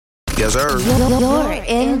Yes, sir. You're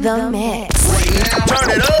in the mix. Turn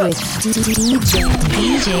it up. With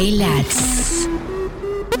DJ Lax.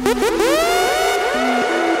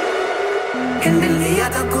 En el día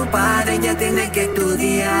está ocupada, ella tiene que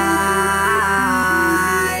estudiar.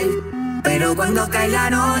 Pero cuando cae la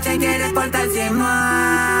noche quiere portarse mal.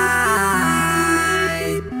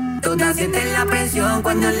 Todas sienten la presión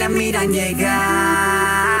cuando la miran llegar.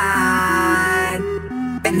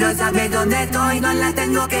 Pero sabe dónde estoy, no la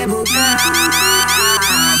tengo que buscar.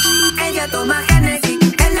 Ella toma Genesis,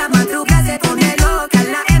 en la madrugada se pone loca.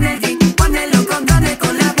 La energy, pone los condones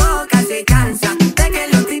con la boca. Se cansa de que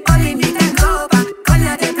los tipos le imiten ropa. Con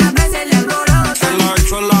la de otra vez se le alborota. Se la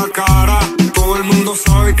echo en la cara, todo el mundo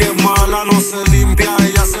sabe que es mala. No se limpia,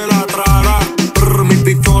 ella se la traga. Mi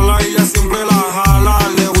pistola ella siempre la jala.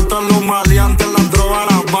 Le gustan los maleantes, las drogas,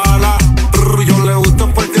 las balas. Yo le gusto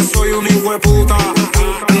porque soy un hijo de puta.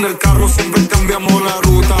 En el carro siempre cambiamos la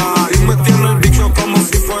ruta. Y me tiene el bicho como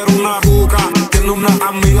si fuera una juca. Tiene unas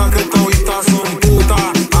amigas que toditas son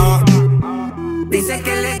putas. Dice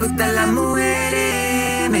que le gustan las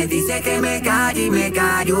mujeres. Me dice que me calle y me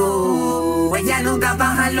callo. Ella nunca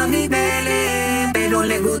baja los niveles, pero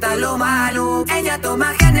le gusta lo malo. Ella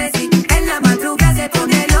toma Genesis, en la madrugada se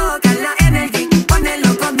pone loca. La energy, pone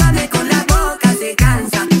los condones con la boca. Se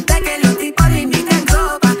cansa de que los tipos le imiten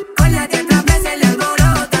ropa. Con la de atrás veces le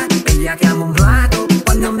alborota. Ella que ama un rato,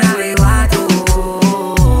 cuando me arrebato.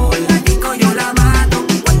 La disco yo la mato.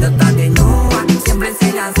 Cuando está desnuda, siempre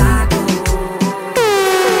se la saco.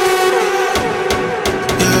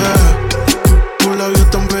 Tus labios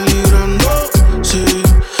están peligrando, sí.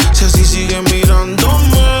 Si así sigues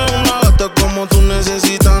mirándome, una gata como tú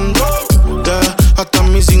necesitando, yeah. Hasta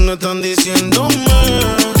mis signos están diciéndome,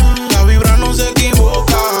 la vibra no se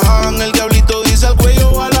equivoca. El diablito dice al cuello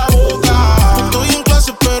o a la boca. Estoy en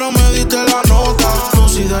clase pero me diste la nota. No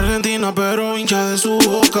soy de Argentina pero hincha de su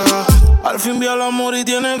boca. Al fin vi al amor y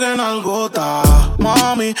tiene que nalgota.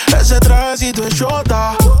 Mami, ese trajecito es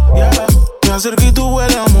chota, yeah. Me acerqué y tú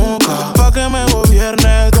huele a moca. Pa' que me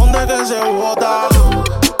gobierne, donde que se bota.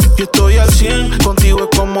 Yo estoy al 100, contigo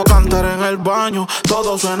es como cantar en el baño.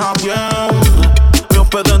 Todo suena bien. Me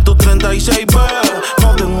hospedé en tu 36B.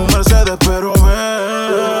 No tengo un Mercedes, pero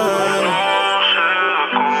ven.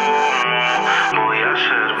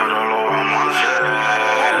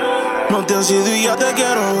 No te has ido y ya te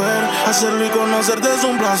quiero ver. Hacerlo y conocerte es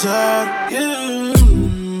un placer,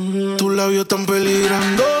 yeah. Tus labios están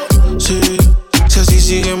peligrando, sí. Si así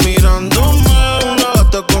sigues mirándome, una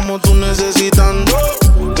gata como tú necesitando,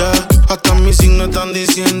 yeah. Hasta mis signos están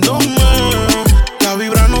diciéndome, la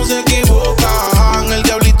vibra no se equivoca. El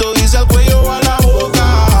diablito dice al cuello o a la boca.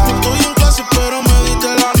 Estoy en clase pero me diste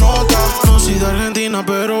la nota. No soy de Argentina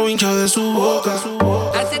pero hincha de su boca.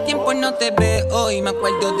 Hace tiempo no te veo y me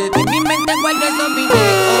acuerdo de ti. Mi mente guardo esos videos.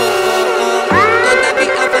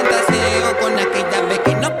 Todavía fantaseo con aquella vez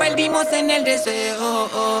que nos perdimos en el deseo.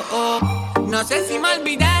 No sé si me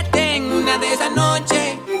olvidaste en una de esas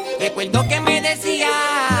noches. Recuerdo que me decía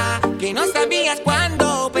que no sabías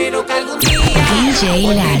cuándo, pero que algún día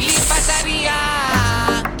DJ Lax pasaría.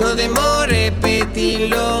 Podemos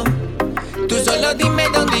repetirlo. Tú solo dime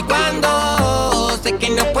dónde y cuándo. Sé que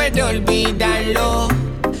no puedo olvidarlo.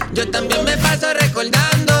 Yo también me paso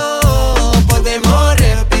recordando. Podemos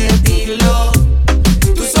repetirlo.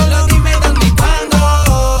 Tú solo dime dónde y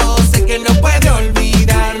cuándo. Sé que no puedo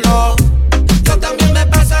olvidarlo. Yo también me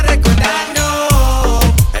paso recordando.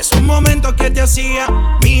 Esos momentos que te hacía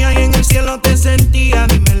mía y en el cielo te sentía.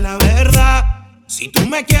 Dime la verdad, si tú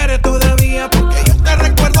me quieres todavía, porque yo te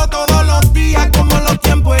recuerdo todos los días como los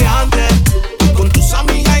tiempos de antes. Tú con tus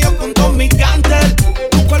amigas, yo con todos mis cantes.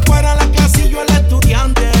 Tu cuerpo era la clase y yo el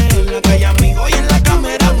estudiante. En la calle amigo y en la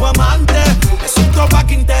cámara tu amante. Es un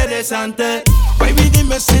throwback interesante. Baby,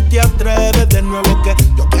 dime si te atreves de nuevo, que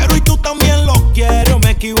yo quiero y tú también lo quieres. O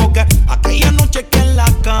me equivoqué aquella noche que en la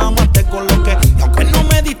cama te coloqué. Y aunque no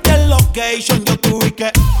me diste el location, yo tuve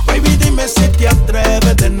que. Baby, dime si te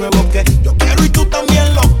atreves de nuevo, que yo quiero y tú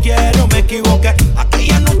también lo quieres. O me equivoqué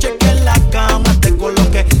aquella noche que en la cama te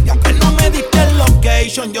coloqué. Y aunque no me diste el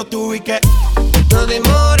location, yo tuve que.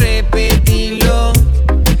 Podemos repetirlo.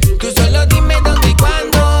 Tú solo dime dónde y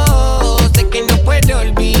cuándo. Sé que no puedo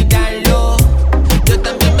olvidarlo. Yo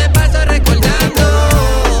también me paso recordando.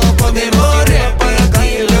 Podemos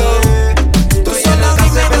repetirlo. Tú solo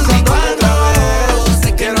dime dónde y cuándo.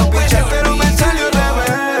 Sé que no puedo olvidarlo.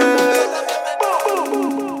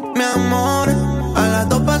 Mi amor, a las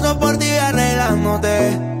 2 paso por ti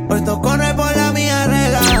arreglándote. Puesto corre por la mía,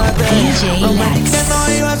 regálate. Prometí que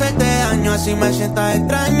no iba a hacerte daño, así me sientas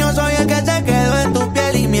extraño. Soy el que se quedó en tu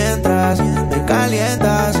piel y mientras me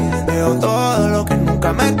calientas, Veo todo lo que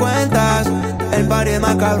nunca me cuentas. El party es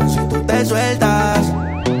más cabrón si tú te sueltas.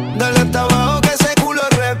 Dale hasta abajo que ese culo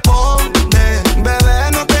responde.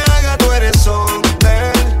 Bebé, no te hagas, tú eres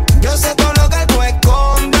hombre. Yo sé todo lo que tú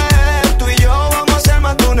escondes. Tú y yo vamos a hacer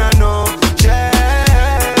más de una noche.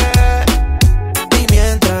 Y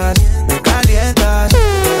mientras me calientas,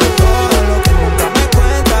 veo todo lo que nunca me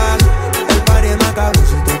cuentas. El party es más cabrón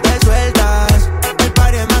si tú te sueltas. El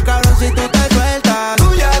party es más cabrón si tú te sueltas.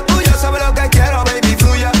 Tuya, sabes lo que quiero, baby,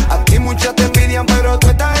 fluya. Aquí muchos te envidian, pero tú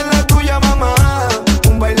estás en la tuya, mamá.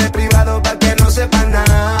 Un baile privado pa' que no sepan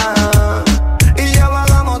nada. Y ya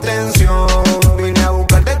bajamos tensión. Vine a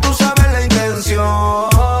buscarte, tú sabes la intención.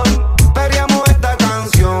 Peleamos esta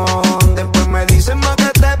canción. Después me dicen más qué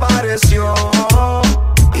te pareció.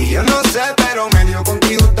 Y yo no sé, pero medio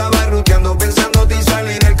contigo estaba ruteando, pensándote y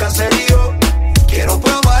salir del caserío. Quiero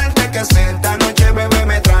probarte que sé esta noche, bebé,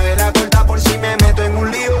 me trae la corta por si me meto en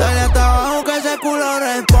un lío. Dale hasta abajo que ese culo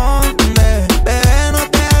responde. Bebé, no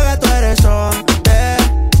te hagas, tú eres hombre.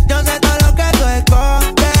 Yo sé todo lo que tú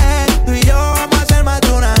escondes. Tú y yo vamos a hacer más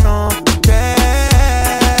de una noche.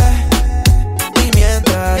 Y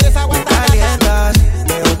mientras me calientas,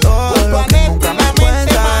 veo todo lo que nunca me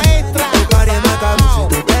cuentas. El party es más cabrón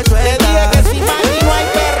si tú te sueltas. Le dije que sin Maldi no hay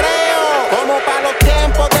perreo, como pa' los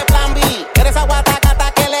tiempos de Plan B. Eres esa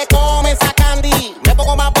guatacata que le comes a Candy. Me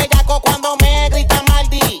pongo más bellaco cuando me grita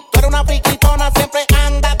Maldi. Tú eres una friquitona, siempre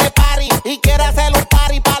andas de party y quieres hacer un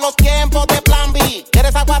party pa' los tiempos de Plan B. Eres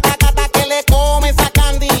esa guatacata que le comes a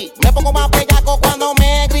Candy. Me pongo más bellaco cuando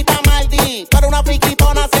me grita Maldi. Tú eres una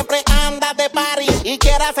friquitona, siempre andas de party y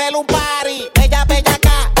quieres hacer un party. Ella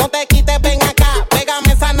bellaca, no te quites, ven acá.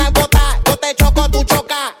 Pégame esa nalgota, yo te choco, tú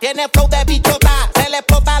chocas. Tiene flow de bichota, se le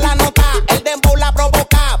explota la nota. El dembow la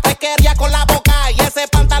provoca, pesquería con la boca. Y ese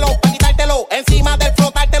pantalón, pa' quitártelo, encima del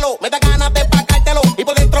flotártelo. Me da ganas de empacártelo y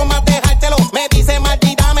por dentro más dejártelo. Me dice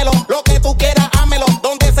Maldi, dámelo, lo que tú quieras, hámelo.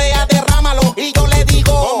 Donde sea, derrámalo. Y yo le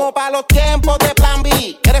digo, como pa' los tiempos de Plan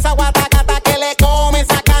B. Eres esa guatacata que le comes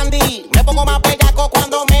a Candy. Me pongo más bellaco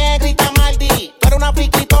cuando me grita Maldi. Tú eres una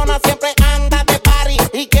friquitona, siempre andas de party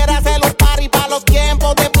y quieres hacer un party pa' los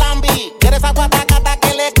tiempos de Plan B. Eres esa guatacata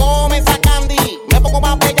que le comes a Candy. Me pongo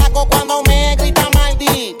más bellaco cuando me grita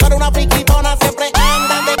Maldi. Tú eres una friquitona, siempre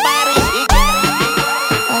andas de party y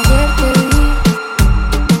Ayer te vi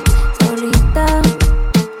solita,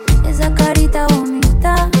 esa carita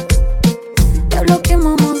bonita. Te hablo que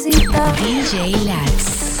mamacita. DJ Lax.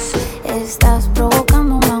 Estás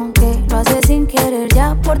provocándome aunque lo haces sin querer.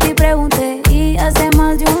 Ya por ti pregunté y hace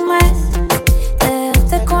más de un mes te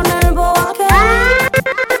dejaste con el bobo aquel.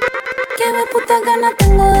 Que me puta gana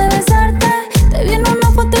tengo de besarte. Te vi en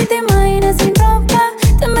una foto y te imaginé sin ropa.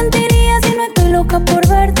 Te mentiría si no estoy loca por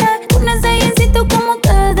verte. Con ese jeansito como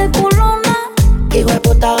te ves de culona. Hijo de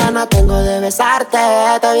puta gana tengo de besarte.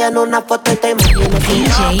 Te vi en una foto y te imagino sin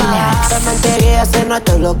DJ ropa. Lax. Te mentiría si no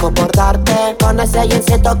estoy loco por darte. Con ese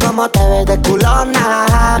jeansito como te ves de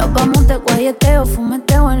culona. Nos vamos de guayeteo,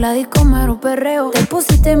 fumeteo en la disco mero perreo. Te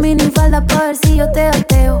pusiste minifalda pa' ver si yo te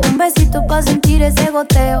ateo. Un besito pa' sentir ese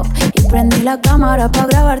goteo. Y prendí la cámara pa'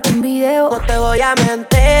 grabarte un video. No te voy a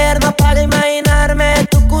mentir, no para imaginarme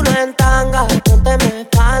tu culo en tanga. Ponte mi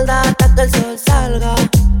espalda hasta que el sol salga.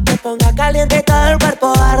 Te ponga caliente y todo el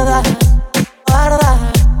cuerpo arda, arda.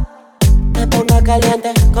 Te ponga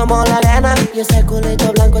caliente como la arena. Y ese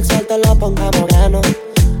culito blanco el sol te lo ponga moreno.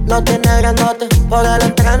 Lo tiene grandote por el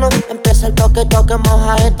entreno. Empieza el toque,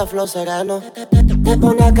 moja esto, flow sereno. Te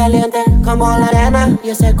ponga caliente como la arena. Y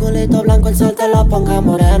ese culito blanco el sol te lo ponga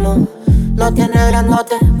moreno. Lo tiene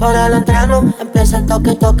grandote por el entreno. Empieza el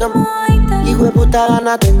toque, hijo de puta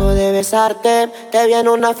gana tengo de besarte. Te vi en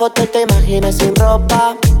una foto y te imaginé sin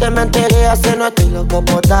ropa. Te mentiría si no estoy loco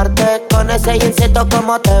por darte. Con ese jeansito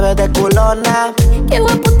como te ves de culona. Qué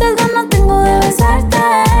putas ganas tengo de besarte.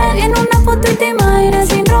 Te vi en una foto y te imaginé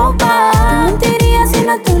sin ropa. Te mentiría si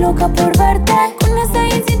no estoy loca por verte. Con ese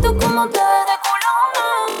jeansito como te ves de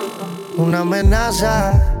culona. Una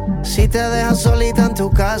amenaza si te dejas solita en tu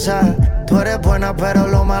casa. Tú eres buena pero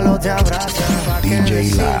lo malo te abraza. ¿Pa' qué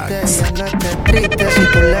decirte? Ella no esté triste si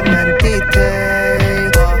tú le mentiste.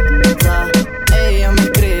 Ella me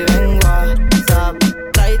escribe en WhatsApp.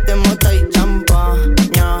 Tráete mota y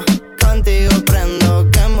champaña. Contigo prendo,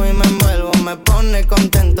 quemo y me envuelvo. Me pone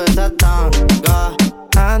contento esa tanga.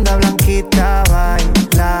 Anda blanquita,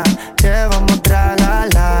 baila. Llevamos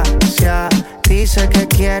tragalacia. Dice que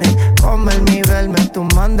quiere comer mi verme. Tú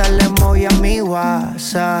mándale emoji a mi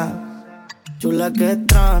WhatsApp. Chula que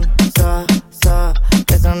tranza,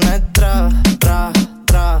 esa no es tra.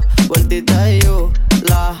 Vueltita y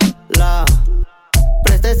la.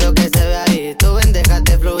 Presta eso que se ve ahí, tú ven,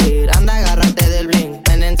 déjate fluir.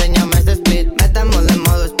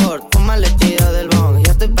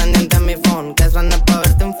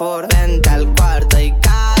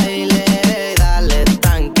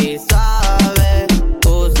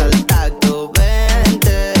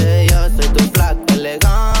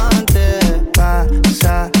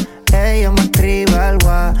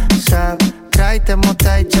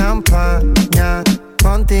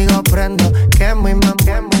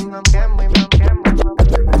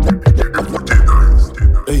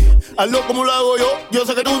 hazlo como lo hago yo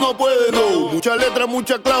sé que tú no puedes, no. Mucha letra,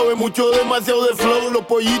 mucha clave, mucho demasiado de flow. Los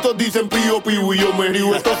pollitos dicen pío, pío y yo me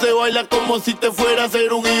río. Esto se baila como si te fuera a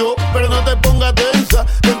hacer un hijo. Pero no te pongas tensa,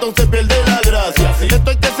 que entonces pierde la gracia. Esto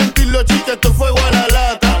hay que sentirlo, chica, esto es fuego a la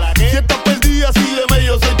lata. Si estás perdida, sígueme,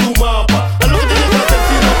 yo soy tu mapa. Haz lo que tienes que hacer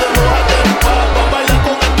si no te mojas de empapa. Baila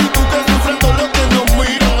con actitud que sufren todos los que nos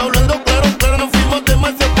miran. Hablando claro, claro, nos fuimos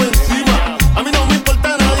demasiado por encima. A mí no me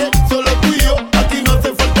importa nadie, solo tú y yo. Aquí no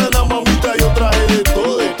hace falta nada, mamita, yo traje de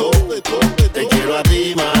todo, de todo, de todo, de todo. Te quiero a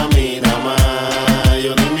ti, mami, nada más.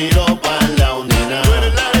 Yo ni miro para la unidad. Tú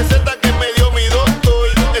eres la receta que me dio mi doctor.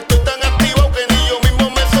 Estoy tan activo que ni yo mismo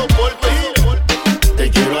me soporto. Te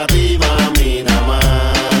quiero a ti, mami, nada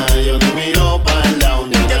más. Yo ni miro para la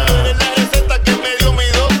unidad. Tú eres la receta que me dio mi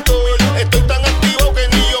doctor. Estoy tan activo que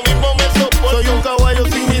ni yo mismo me soporto. Soy un caballo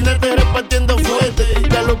sin jinete repartiendo fuerte,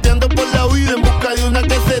 galopeando por la vida en busca de una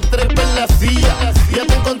que se trepe en la silla. Ya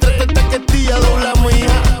te encontré esta questilla, dobla mía.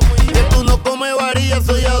 Que tú no comes varilla,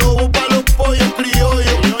 soy adobo para los pollos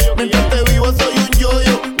criollos. Mientras te vivo soy un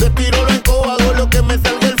yoyo, de tiro lo encojo, hago lo que me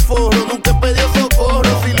salga el forro. Nunca he pedido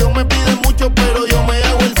socorro, si Dios me pide mucho, pero yo me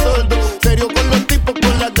hago el sordo. Serio con los tipos,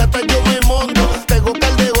 con las gatas yo me monto. Tengo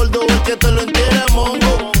cal de gordo, el que te lo entera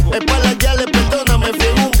mongo. Es para las yales, perdóname, fui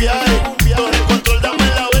en un viaje. Con el control, dame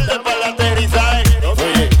la verde para el aterrizaje.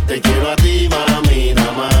 Oye, te quiero a ti, mami,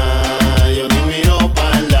 nada más. Yo ni miro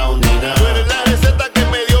para la unidad. Tú eres la receta que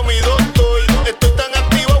me dio mi doctor. Estoy tan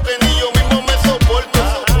activo que ni yo mismo me soporto.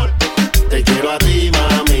 Te quiero a ti,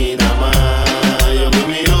 mami, nada más. Yo ni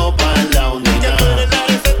miro para la unidad. Tú eres la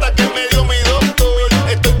receta que me dio mi doctor.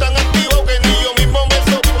 Estoy tan activo que ni yo mismo me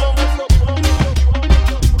soporto.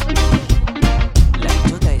 La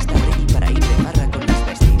chota está ready para ir de barra con las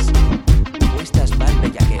besties. O estás mal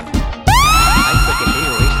bellaqueo. Hay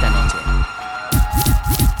coqueteo esta noche.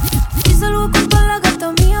 Y salgo con toda la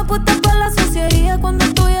gata mía puesta pa' la sociedad cuando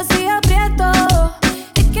estoy así aprieto.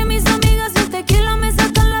 Es que mis amigas y el tequila me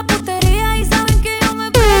sacan la putería y saben que yo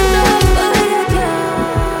me prendo. Pa' bellaquear,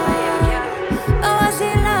 pa'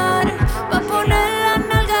 vacilar, pa' poner la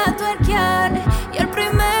nalga a tuerquear. Y el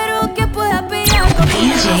primero que pueda pillar pa'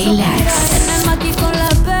 DJ Lax. en el maqui con la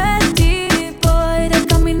Betty, voy de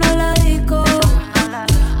camino a la disco.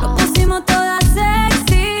 Nos pusimos todas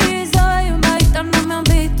sexy, soy un baita, no me han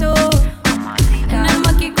visto. En el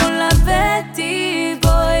maqui con la Betty,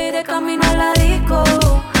 voy de camino a la disco.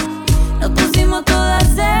 Nos pusimos todas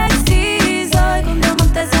sexy, soy con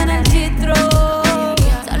diamantes en el chistro.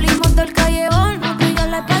 Salimos del callejón, nos brilla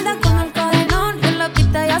la espalda con el cadenón. En la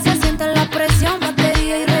pista ya se siente la presión,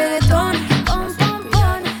 batería y reggaetón. Pom, pom,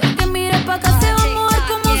 pom, porque mire pa' acá se va a mover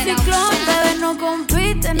como un ciclón. Bebés no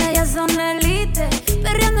compiten, ellas son elite.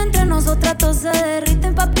 Perreando entre nosotras todos se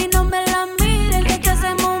derriten. Papi, no me la miren, que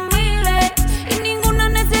hacemos miles. Y ninguna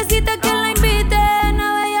necesita que la inviten a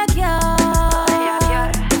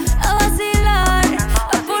bellaquear, a vacilar,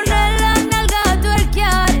 a poner la nalga a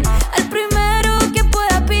tuerquear. Al primero que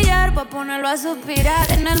pueda pillar, pa' ponerlo a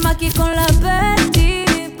suspirar. En el maqui con la Betty,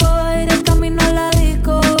 voy de camino a la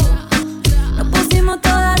disco. Nos pusimos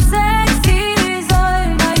todas sexy,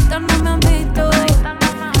 soy baita, no me han visto.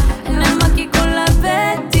 En el maqui con la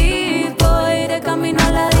Betty, voy de camino a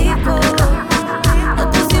la disco. Nos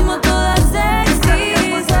pusimos todas sexy,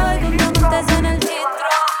 soy con diamantes en el chistro.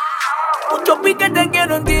 Muchos piquetes que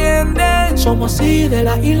no entienden. Somos así de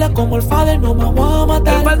la isla como el father, no me vamos a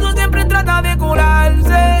matar. El falso siempre trata de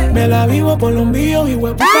curarse. Me la vivo por los míos y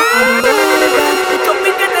hueputa a mi muchos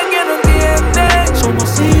piquetes que no entienden. Somos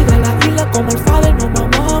así de la isla como el father, no me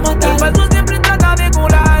vamos a matar. El falso siempre trata de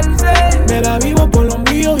curarse. Me la vivo por los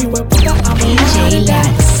míos y hueputa a mi DJ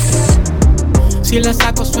Lax. Si la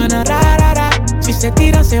saco suena rara, si se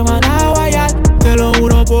tiran se van a guayar. Te lo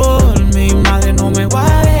juro por mi madre, no me voy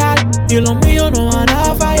a dejar. Y los míos no van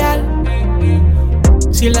a fallar.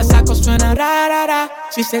 Si la saco suena rara,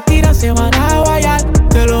 si se tiran se van a guayar.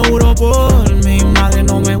 Te lo juro por mi madre,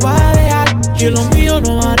 no me voy a dejar. Y los míos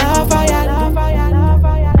no van a fallar.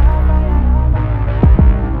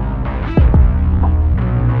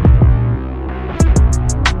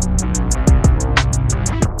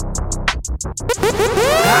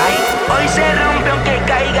 Ay, hoy se rompe aunque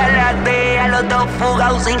caiga la tea. Los dos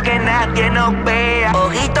fugados sin que nadie nos vea.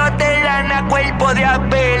 Ojitos de lana, cuerpo de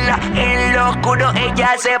abela. En lo oscuro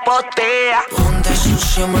ella se postea. Ponte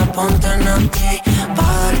sucio, me ponte en ti. Pa'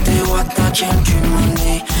 darte guata, chencho y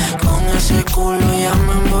mandí. Con ese culo ya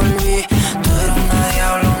me envolví. Tú eres una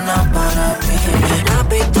diablona para mí. La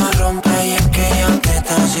pista rompe y es que ella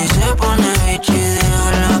quieta. Si se pone bichi,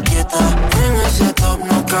 déjala quieta. En ese top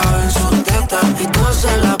no caben sus tetas. Y todos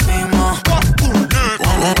se la vimos.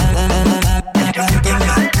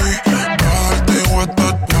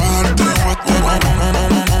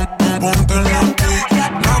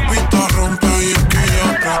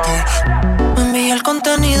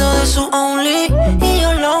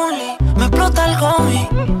 con me.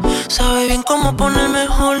 Sabe bien cómo ponerme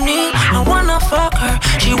horny. I wanna fuck her,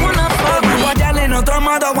 she wanna fuck me. Guayale en otro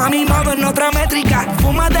modo, a mi modo en otra métrica.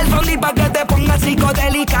 Fuma del fondi pa' que te pongas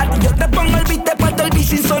psicodélica. Yo te pongo el beat, te parto el beat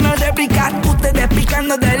sin zona réplica. Ustedes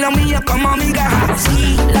picando de lo mío como migajas.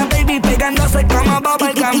 Sí, la baby pegándose como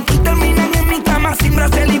bubblegum. Y terminan en mi cama sin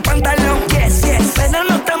bracel y pantalón. Yes, yes, pero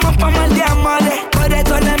no estamos pa' mal de amores. Por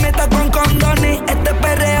eso le meto con condones. Este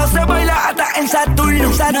perreo se baila hasta en Saturno.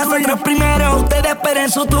 Nosotros primero, ustedes esperen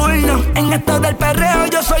su turno. En esto del perreo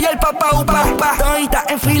yo soy el papá upa. Todita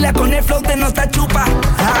en fila con el flow de nuestra chupa.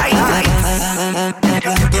 Ay, ay.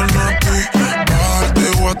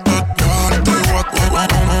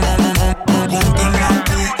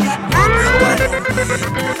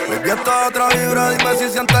 Baby, esta es otra vibra, dime si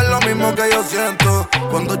sientes lo mismo que yo siento.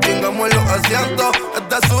 Cuando chingamos en los asientos.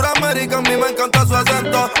 Es de Sudamérica, a mí me encanta su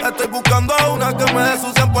acento. Estoy buscando a una que me dé su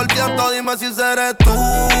 100%. Dime si serás tú,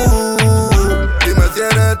 dime si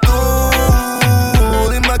eres tú.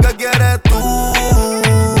 Dime qué quieres tú.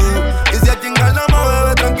 Y si a chingar no me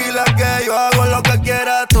bebé, tranquila que yo hago lo que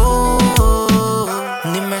quieras tú.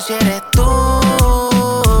 Dime si eres tú.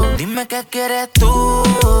 Dime qué quieres tú.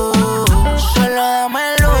 Solo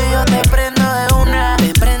dámelo y yo te prendo de una.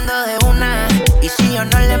 Te prendo de una. Y si yo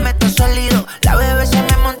no le meto sólido, la bebé se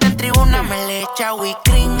me monta en tribuna. Me le echa whipped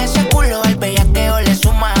cream, ese culo al bellaqueo le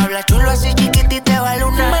suma. Habla chulo así chiquitita va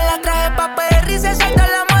luna. Me la traje pa' perri, se salta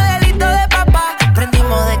la modelito de papá.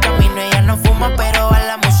 Prendimos de camino, ella no fuma, pero a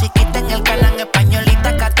la musiquita en el canal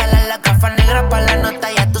españolita. Catala la gafas negras pa' la nota.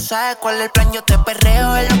 Ya tú sabes cuál es el plan, yo te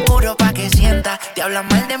perreo en lo oscuro pa' que sientas. Te hablan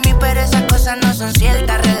mal de mí, pero esas cosas no son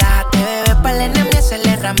ciertas. Relájate, bebé, pa' el enemigo es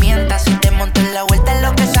la herramienta. Si te monto en la vuelta, es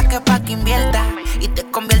lo que saque pa' que invierta. Y te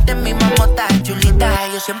convierte en mi mamota chulita.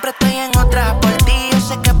 Yo siempre estoy en otra por ti, yo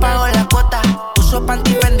sé que pago la cuota. Uso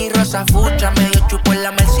panty Fendi rosa fucha, medio chupo en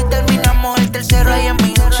la mel. Si terminamos el tercero ahí en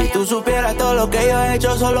mi. Si tú supieras todo lo que yo he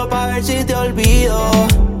hecho solo pa' ver si te olvido.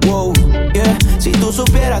 Wow, yeah. Si tú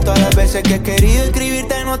supieras todas las veces que he querido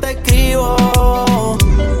escribirte y no te escribo.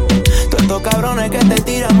 Todos estos cabrones que te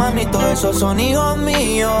tiran, mami, todos esos son hijos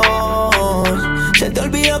míos. Se te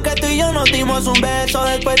olvidó que tú y yo nos dimos un beso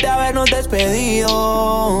después de habernos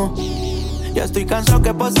despedido. Ya estoy cansado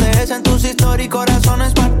que postees en tus historias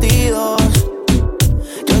corazones partidos.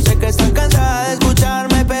 Yo sé que estás cansada de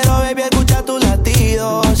escucharme, pero baby, escucha tus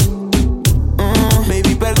latidos.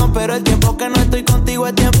 Baby, perdón, pero el tiempo que no estoy contigo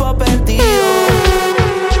es tiempo perdido.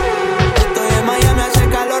 Estoy en Miami, hace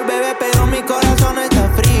calor, bebé, pero mi corazón está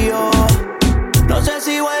frío. No sé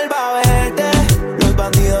si vuelva a verte. Los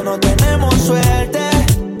bandidos no tenemos suerte.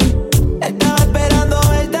 Estaba esperando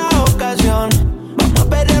esta ocasión. Vamos a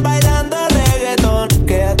perder bailando reggaetón.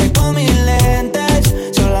 Quédate con mis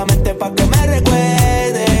lentes, solamente pa' que me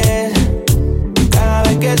recuerdes. Cada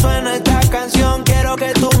vez que suena esta canción, quiero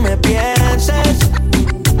que tú me pienses.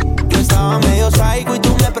 Yo estaba medio psycho y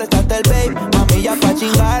tú me prestaste el babe. Mami, ya pa'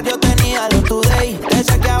 chingar yo tenía los today. Te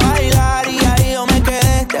saqué a bailar y ahí yo me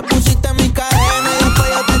quedé. Te pusiste en mi cadena y después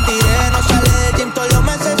yo te tiré. No sale de gym, todos los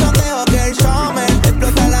meses son de Hockey Summer.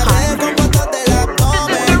 Explota la red con fotos del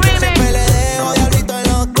abdomen. Yo siempre le dejo diablito en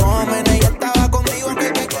los comen. Ella estaba conmigo aunque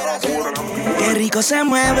te quiera hacer. Qué rico se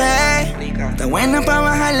mueve. Está buena pa'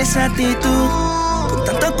 bajarle esa actitud. Con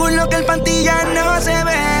tanto culo que el panty ya no se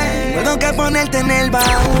ve. Tengo que ponerte en el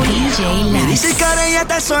baúl. Me dice que ahora ella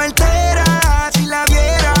está soltera. Si la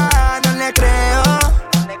viera, no le creo.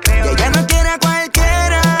 Que ella no quiere a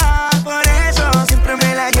cualquiera. Por eso siempre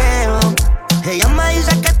me la llevo. Ella me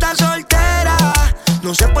dice que está soltera.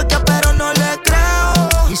 No sé por qué, pero no le creo.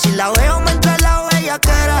 Y si la veo, me entra la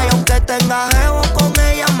bellaquera. Y aunque tenga jevo, con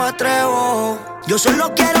ella me atrevo. Yo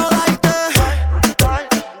solo quiero darte.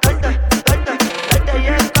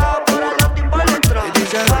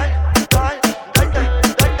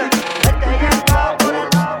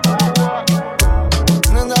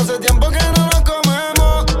 Hace tiempo que no nos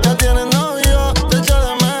comemos. Ya tienes novio, te echo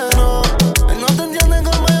de menos. Él no te entiende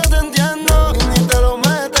como yo te entiendo. Y ni te lo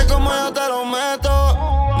metes como yo te lo meto.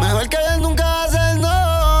 Mejor que él nunca va a hacer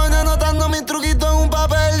no. Ni anotando mis truquitos en un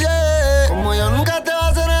papel, yeah. Como yo nunca te va a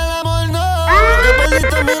hacer el amor, no. Lo que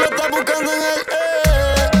perdiste en mí lo estás buscando en él,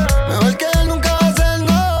 Mejor que él nunca va a hacer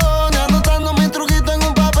no. Ni anotando mis truquitos en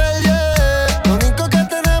un papel, yeah. Lo único que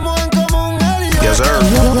tenemos en común él y yo. Yes, sir.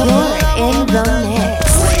 In the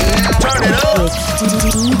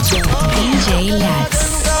mix with DJ Lax.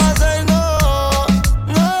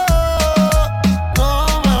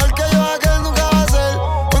 Mejor que yo aquel nunca va a ser.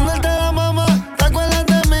 Cuando él te la mama, te acuerdas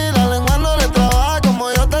de mí. La lengua no le trabaja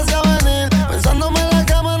como yo te hacía venir. Pensándome en la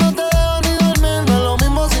cama no te dejo ni dormir. No es lo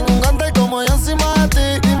mismo sin un gante como yo encima de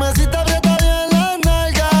ti. Dime si te aprieta bien la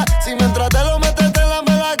nalga. Si mientras te lo metes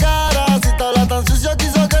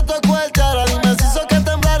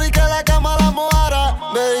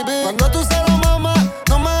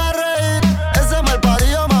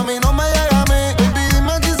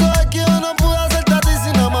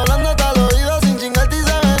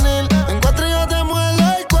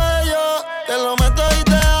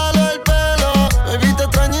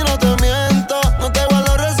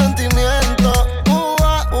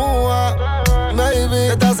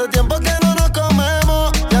tiempo que no nos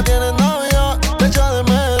comemos. Ya tienes novio, te echo de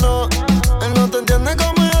menos. Él no te entiende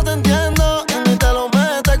como yo te entiendo. Y ni te lo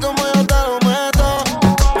metes como yo te lo meto.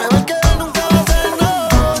 Bebé, que él nunca va a hacer no.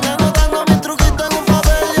 Ya anotando mis truquitos en un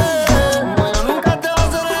papel, yeah. Pues yo nunca te va a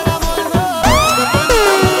hacer el amor, no.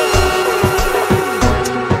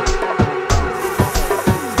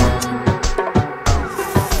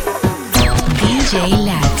 DJ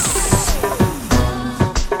Lax.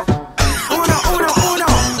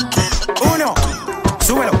 Uno.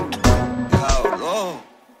 Súbelo.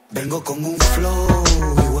 Vengo con un flow,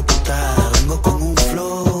 hijo de puta. Vengo con un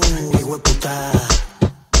flow, hijo de puta.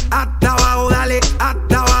 Hasta abajo, dale,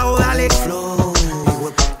 hasta abajo, dale. Flow, hijo de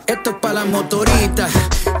puta. Esto es para las motoritas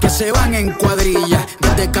que se van en cuadrilla,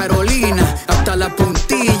 desde Carolina hasta la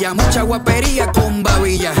puntilla, mucha guapería con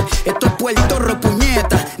babilla. Esto es Puerto Rico,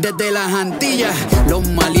 puñeta, desde las Antillas. Los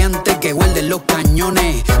maleantes que huelden los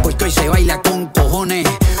cañones, porque hoy se baila con cojones.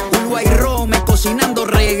 Uruguay Rome cocinando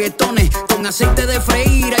reggaetones, con aceite de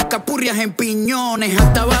freír, alcapurrias en piñones.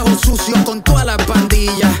 Hasta abajo sucio con toda la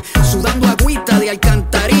pandilla, sudando agüita de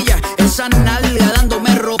alcantarilla. Esa nalga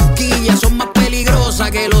dándome rosquillas, son más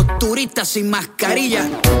peligrosas que los turistas sin mascarilla.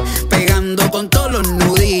 Pegando con todos los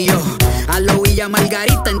nudillos, a la Villa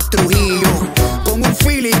Margarita en Trujillo. Con un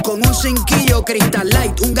Philly, con un cinquillo, Crystal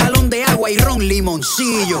Light, un galón de agua y ron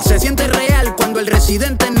limoncillo. Se siente real cuando el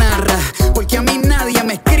residente narra, porque a mí nadie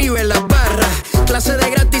me escribe las barras. Clase de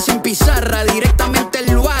gratis sin pizarra, directamente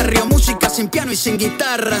del barrio. Música sin piano y sin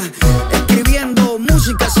guitarra. Escribiendo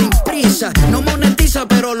música sin prisa. No monetiza,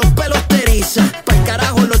 pero los pelos te eriza. Pa'l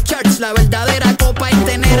carajo los charts, la verdadera copa es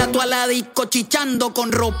tener a tu aladico chichando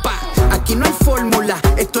con ropa. Aquí no hay fórmula,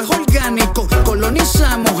 esto es orgánico.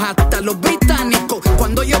 Colonizamos hasta los británicos.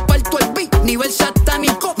 Cuando yo parto el beat, nivel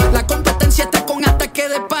satánico. La competencia está con ataque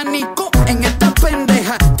de pánico. En esta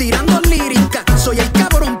pendeja, tirando lírica. Soy el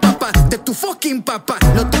cabrón, papá, de tu fucking papá.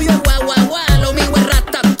 Lo tuyo es guau, guau, guau, lo mío es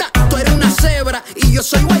ratata. Tú eres una cebra y yo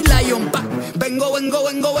soy white lion, pa. Vengo.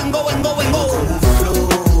 Flow,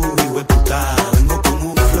 hijo de puta. Vengo con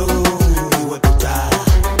un flow, hijo de puta.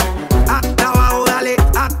 Hasta abajo, dale,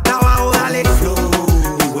 hasta abajo, dale. Flow,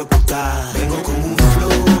 hijo de puta. Vengo con un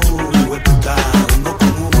flow, hijo de puta. Vengo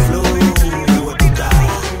con un flow, hijo de puta.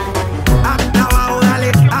 Hasta abajo,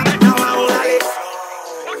 dale, hasta abajo, dale.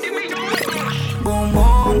 Boom,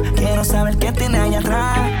 boom, quiero saber qué tiene allá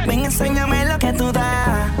atrás. Ven, enséñame lo que tú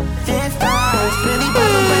das. Estás ready para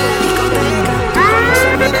romper la discoteca. Tú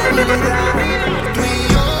conoces mi debilidad. Tú y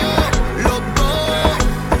yo, los dos,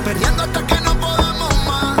 perdiendo hasta que no podamos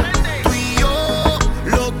más. Tú y yo,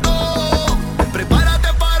 los dos,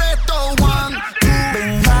 prepárate para esto, Juan.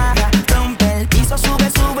 Ven, baja, rompe el piso,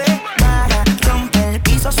 sube, sube. Baja, rompe el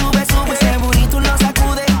piso, sube, sube. Ese burrito lo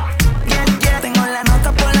sacude. Yeah, tengo la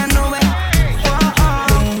nota por la nube.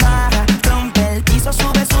 Ven, baja, rompe el piso,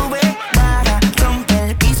 sube, sube. Baja, rompe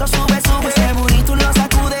el piso, sube, sube. Ese burrito lo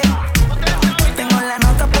sacude. Tengo la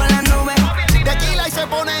nota por la nube. Tequila y se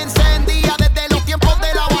pone encendida desde los tiempos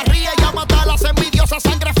de la barría. Ya mata a las envidiosas,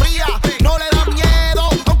 sangre fría. No le da miedo,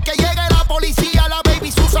 aunque llegue la policía. La baby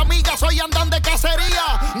y sus amigas hoy andan de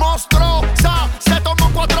cacería. Monstruosa, se tomó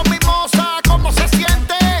 4 mimosas. ¿Cómo se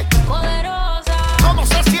siente? Poderosa, ¿Cómo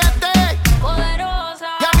se siente? poderosa.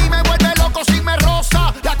 Y a mí me vuelve loco si me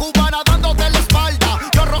roza. La cubana dándote la espalda,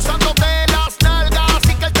 yo rozándote las nalgas.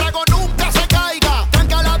 Así que el trago nunca se caiga.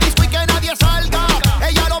 Tranca la disco y que nadie salga.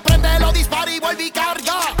 Ella lo prende, lo dispara y vuelve y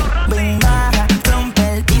carga. Ven, baja,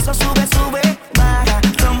 rompe el piso, sube, sube. Baja,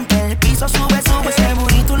 rompe el piso, sube, sube. Ese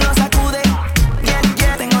burrito lo sacude.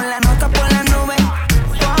 Yeah, tengo la nota por la nube.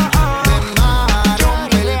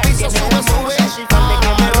 Rompe el piso, sube, sube. Soy fan de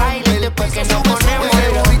que me baile después que nos ponemos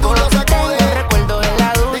locos. Tengo el recuerdo de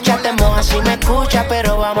la ducha, te mojas si me escuchas,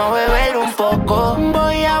 pero vamos a beber un poco.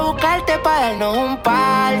 Voy a buscarte para darnos un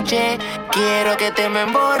parche. Quiero que te me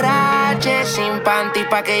emborraches sin panty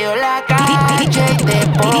pa' que yo la cache y te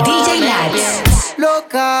ponga DJ bien. Lax.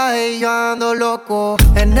 Loca y yo ando loco.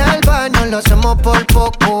 En el baño lo hacemos por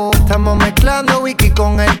poco. Estamos mezclando whisky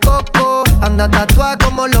con el coco. Anda tatuada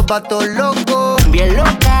como los patos locos. Bien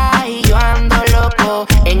loca y yo ando loco.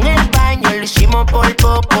 En el baño lo hicimos por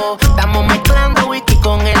poco. Estamos mezclando whisky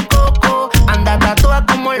con el coco. Anda tatuada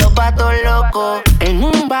como los patos locos. En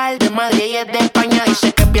un bar de Madrid y es de España.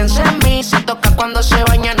 Dice que piensa en mí. Se toca cuando se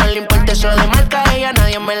baña. No le importa eso de marca ella.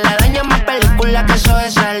 Nadie me la daña. Más película que eso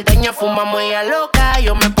de Saldaña. Fumamos ella loca.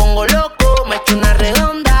 Yo me pongo loco. Me echo una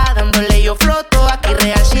redonda. Dándole yo floto. Aquí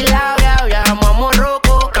real si la vea. Viajamos a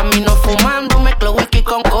Morroco. Camino fumando. Mezclo whisky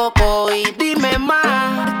con coco. Y dime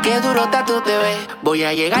más. Qué duro tú te ves. Voy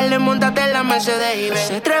a llegarle, montate en la Mercedes y ve.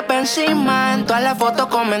 Se trepa encima, en todas las fotos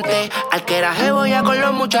comenté. Al que era jevo ya con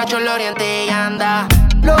los muchachos lo orienté y anda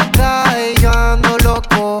loca y yo ando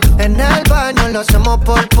loco. En el baño lo hacemos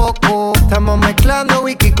por poco. Estamos mezclando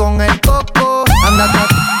whisky con el coco. Anda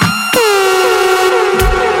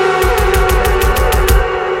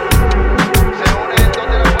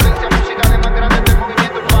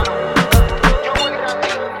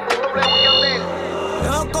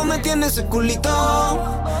ese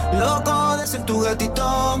culito, loco de ser tu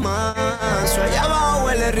gatito más. Allá abajo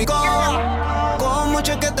huele rico, con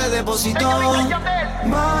mucho que te depositó.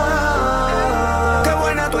 Qué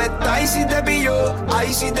buena tú estás, ahí sí te pillo,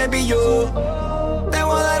 ahí sí te pillo. Te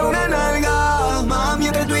voy a dar una nalga, mami,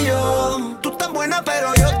 entre tú y yo. Tú tan buena,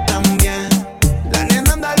 pero yo también. La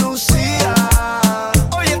nena Andalucía.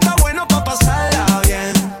 Hoy está bueno pa' pasarla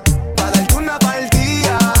bien, pa' darte una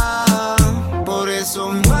partida. Por eso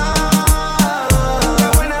más.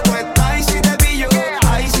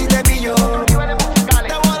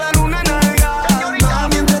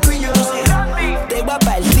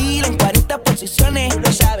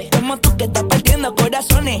 Lo sabes, como tú que estás perdiendo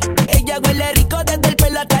corazones. Ella huele rico desde el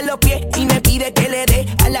pelo hasta los pies y me pide que le dé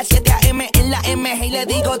a las 7 AM en la MG y le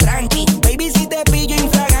digo tranqui. Baby, si te pillo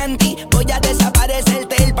infraganti, voy a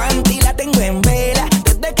desaparecerte el panty. La tengo en vela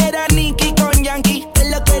desde que era Nicky con Yankee. Es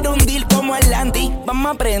lo que era un deal como Atlantic. Vamos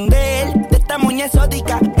a aprender de esta muñeca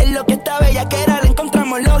exótica. Es lo que esta bella que era, le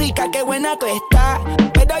encontramos lógica. Qué buena tú estás,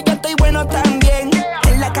 pero yo estoy bueno también.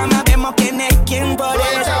 En la cama vemos quién es quién por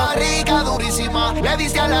eso. Rica, durísima, le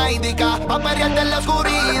dice a la indica, pa' pelearte en la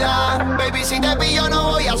oscuridad. Baby, si te pillo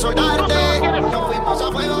no voy a soltarte. Nos fuimos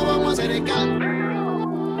a fuego, vamos a hacer el can.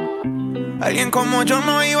 Alguien como yo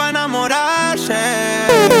no iba a enamorarse.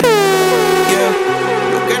 Yeah.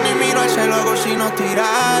 Yo que ni miro al cielo hago sino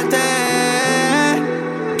tirarte.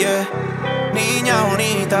 Yeah. Niña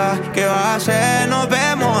bonita, ¿qué vas a hacer? Nos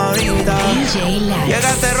vemos ahorita.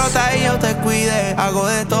 Llegaste rota y yo te cuidé. Hago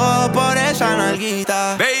de todo por esa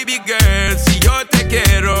nalguita. Baby girl, si yo te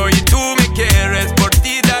quiero y tú me quieres, por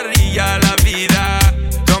ti daría la vida.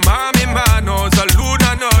 Toma mi mano, solo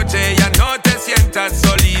una noche, ya no te sientas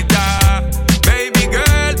solita. Baby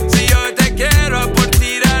girl, si yo te quiero, por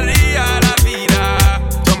ti daría la vida.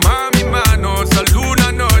 Toma mi mano, solo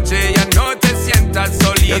una noche, ya no te sientas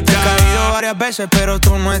solita. Yo te he caído varias veces, pero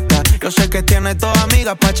tú no estás. Yo sé que tienes todas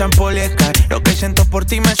amigas pa' champoliescar. Lo que siento por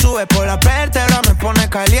ti me sube por la vértebra, me pone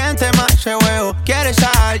caliente más ese huevo. ¿Quieres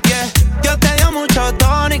sal? Yeah. Yo te dio mucho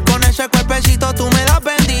tono y con ese cuerpecito tú me das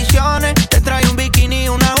bendiciones. Te traigo un bikini,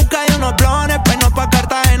 una juca y unos blones. Pues no pa'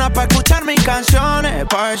 Cartagena pa' escuchar mis canciones.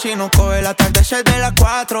 Pa' ver si nos coge el atardecer de las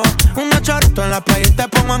 4. Unos chorritos en la playa y te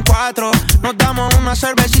pongo en 4. Nos damos una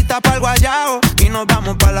cervecita pa'l guayao y nos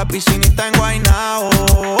vamos pa' la piscinita en Guaynao.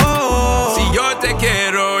 Si yo te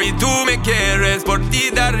quiero y tú me quieres, por ti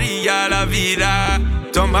daría la vida.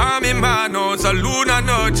 Toma mi mano, solo una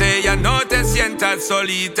noche, ya no te sientas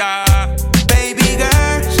solita. Baby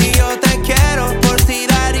girl, si yo te quiero, por ti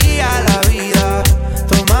daría la vida.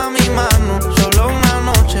 Toma mi mano, solo una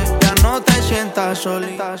noche, ya no te sientas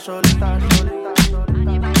solita, solita, solita,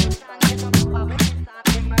 solita.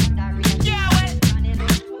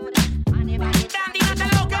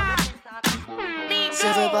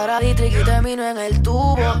 Se fue para Dietrich y terminó en el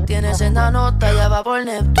tubo. Tiene senda nota, ya va por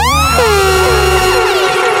Neptuno.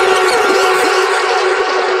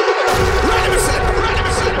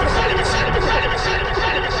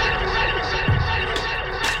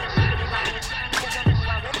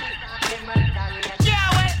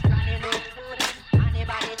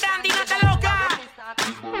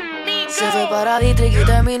 Se fue para Dietrich y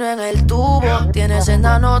terminó en el tubo. Tiene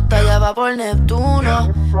senda nota, ya va por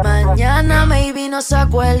Neptuno. Mañana maybe no se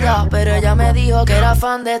acuerda, pero ella me dijo que era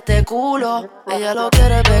fan de este culo. Ella lo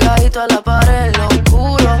quiere pegadito a la pared, en lo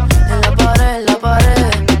oscuro. En la pared, en la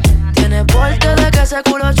pared. Tiene porte de que ese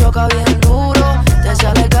culo choca bien duro. Te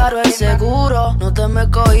sale caro el seguro. No te me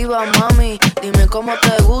cohibas, mami, dime cómo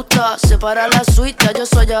te gusta. Separa la suite, ya yo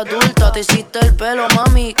soy adulta. Te hiciste el pelo,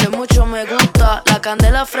 mami, que mucho me gusta. La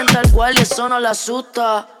candela frente al cual y eso no la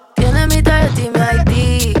asusta. Tiene mi tarjeta y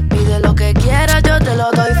mi ID. Pide lo que quieras, yo te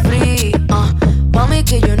lo doy free. Mami,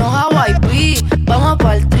 que you know how I be. Vamos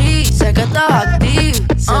pa'l tri, sé que estás active.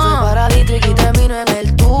 Se fue para Dietrich y terminó en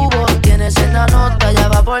el tubo. Tiene senda nota, ya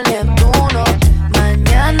va por Neptuno.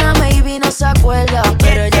 Mañana maybe no se acuerda,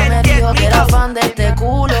 pero ella me dijo que era fan de este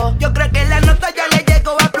culo. Yo creo que la nota ya le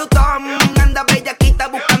llegó a Plutón. Anda bellaquita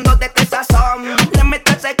buscando de este sazón. Le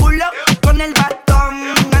meto ese culo con el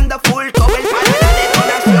bastón. Anda full cover para la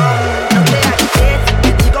detonación. No te haces,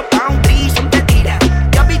 te digo pa' un trison te tira.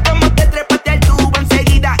 Ya vi cómo te trepaste al tubo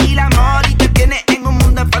enseguida. Y la mori te tiene en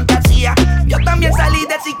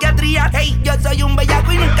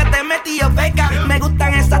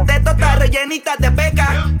morenita te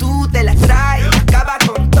peca. Tú te la traes, acaba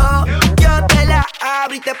con todo. Yo te la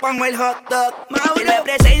abro y te pongo el hot dog. Te lo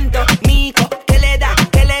presento, mico, ¿qué le da?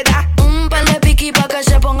 ¿Qué le da? Un par de piqui pa' que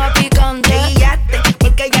se ponga picante. Guillaste,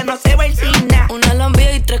 porque ya no se va el cina. Una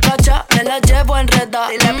lambía y 3 cachas, me la llevo enredada.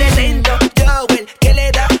 Te la presento, Joel, ¿qué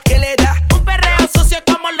le da? ¿Qué le da? Un perreo sucio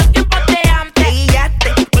como los tiempos de antes.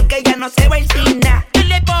 Guillaste, porque ya no se va el cina. Yo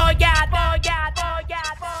le voy a.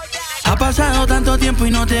 Ha pasado tanto tiempo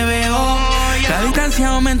y no te veo. La distancia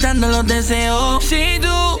aumentando los deseos. Si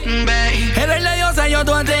tú eres la diosa, yo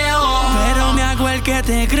tu ateo. Pero me hago el que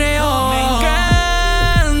te creo. Me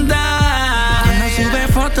encanta cuando sube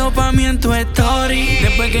fotos pa' mí en tu story.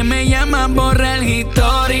 Después que me llaman borra el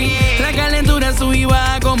history. La calentura sube y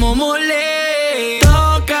baja como mole.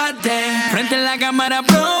 Tócate frente a la cámara,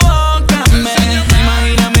 provócame.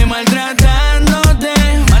 Imagíname maltratándote.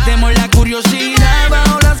 Matemos la curiosidad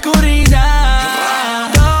bajo la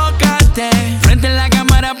oscuridad. Tócate frente a la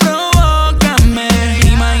cámara, provócame.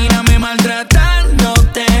 Imagíname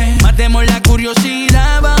maltratándote. Matemos la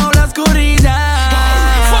curiosidad bajo la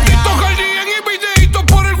oscuridad. Fotitos al día y videitos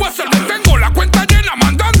por el WhatsApp. Tengo la cuenta llena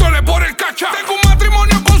mandándole por el cacha. Tengo un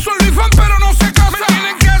matrimonio con su OnlyFans pero no se casa. Me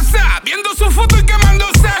tienen que hacer viendo su foto y quemando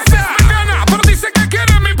salsa. Me gana pero dice que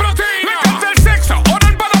quiere mi proteína. Me encanta el sexo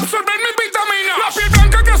oral para absorber mi vitamina. La piel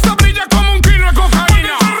blanca que hasta brilla como un kilo de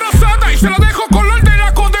cocaína. Rosada y se la dejo color de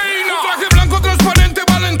la codeína. Un traje blanco transparente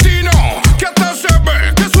Valentino, que hasta se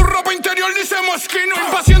ve que su ropa interior dice mosquino.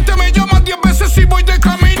 Impaciente me llama 10 veces si voy de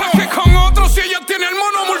camino. Que con otros si ella tiene el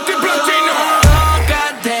mono multiplatino.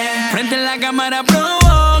 Tócate frente a la cámara,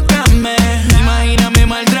 provócame. Imagíname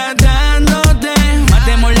maltratándote.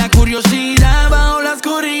 Matemos la curiosidad bajo la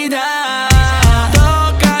oscuridad.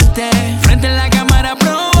 Tócate frente a la cámara,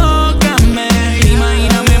 provócame.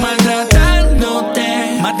 Imagíname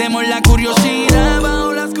maltratándote. Matemos la curiosidad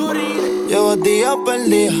bajo la oscuridad. Llevo días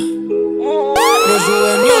perdidos, no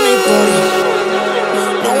sube ni una historia.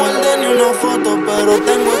 No guardé ni una foto, pero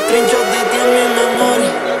tengo screenshots de ti en mi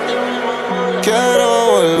memoria. Quiero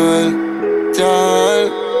volverte a ver,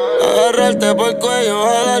 agarrarte por el cuello,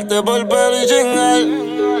 jalarte por el pelo y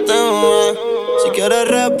chingarte más. Si quieres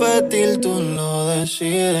repetir, tú lo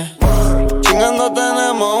decides. Chingando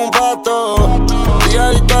tenemos un pacto,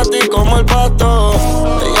 diadito a ti como el pato.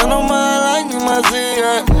 Ella no me da like ni me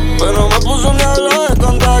sigue, pero me puso un diablo de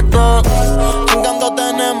contacto. Chingando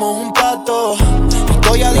tenemos un pacto,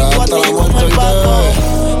 estoy adicto a ti como el pato.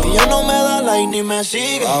 Ella no me da like ni me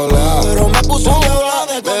sigue, pero me puso un diablo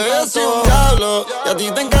de contacto. Bebé, soy un diablo, y a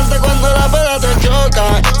ti te encanta cuando la pera te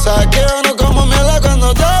choca. Sabes que yo no como mierda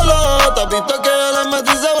cuando te hablo. Te has visto que yo le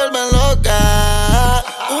metí y se vuelven locas.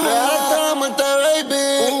 Hasta la muerte, baby.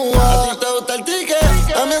 A ti te gusta el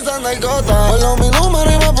ticket, a mí esa narcota. Ponlo mi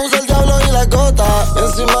número y me puse el diablo y la cota.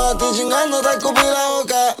 Encima de ti chingando te escupí la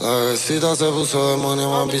boca. La bebecita se puso demonio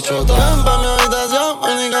más bichota. Ven pa' mi habitación,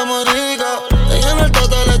 ven y que muy rico. Te lleno el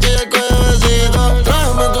toto, le eché el cuello besito.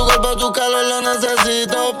 Tráeme tu cuerpo, tu calor lo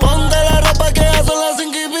necesito. Ponte la ropa que ya son las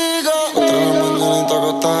 5 y pico. Otra vez mañanita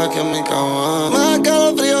acostada aquí en mi cama. Me da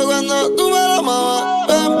calofrío cuando tú me la amabas.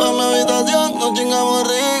 Ven pa' mi habitación, nos chingamos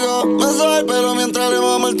rico. Me sobe el pelo mientras le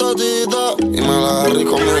mamo el totito. Y me la agarré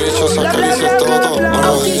con mi bicho, se acaricia todo. Me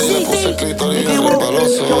lo dije, le puse el clítoris y el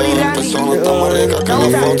paloso. La persona está más rica que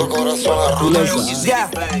la foto, corazón arroz. Yeah,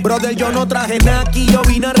 brother, yo no traje nada aquí, yo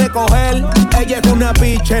vine a recoger. Ella es una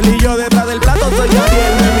P.A.P.L y yo detrás del plato soy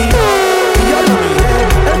Ariel. Me miró y yo lo miré.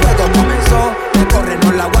 El juego comenzó, me corre,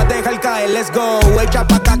 no la voy a dejar caer, let's go. Echa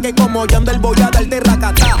pa' acá que como Yandel voy a darte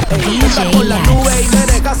racatá. Estás por la nube y me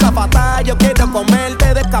dejas zapatá. Yo quiero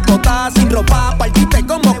comerte descapotada, sin ropa, partiste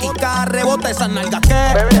como Kika. Rebota esa nalga que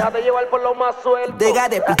bebé, déjate llevar por lo más suelto. Deja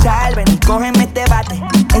de pichar, ven y cógeme este bate.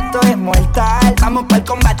 Esto es mortal, vamos pa'l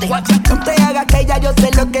combate. No te hagas que ya yo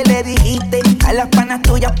sé lo que le dijiste. A las panas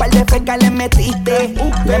tuyas par de feca le metiste.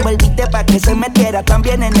 Lo envolviste pa' que se metiera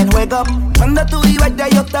también en el juego. Cuando tú ibas ya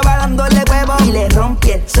yo estaba dándole huevo. Y le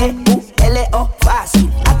rompí el C-U-L-O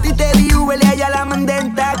fácil. A ti te di Uber y a ella la mandé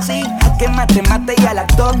en taxi. A que mate y a las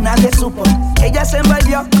dos nadie supo. Ella se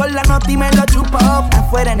envolvió con la nota y me lo chupó.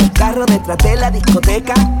 Afuera en el carro detrás de la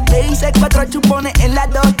discoteca. Le hice 4 chupones en las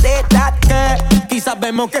 2 tetas. Que quizás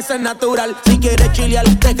vemos que eso es natural. Si quieres chilear,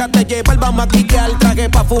 déjate llevar, vamos a quiquear. Traje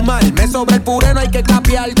pa' fumar, me sobra el puré, no hay que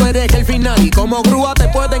capiar. Tú eres el final y como grúa te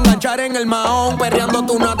puede enganchar en el mahón. Perreando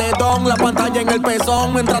tu nadetón, la pantalla en el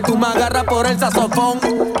pezón. Mientras tú me agarras por el saxofón.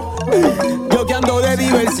 Yo que ando de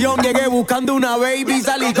diversión, llegué buscando una baby,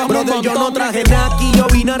 salí con brother, yo no traje nada aquí, yo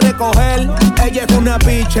vine a recoger. Ella es una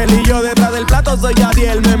P.A.P.L y yo detrás del plato soy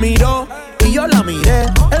Ariel. Me miró y yo la miré,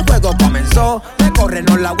 el juego comenzó. Me corre,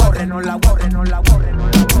 no la borre, no la borre, no la borre, no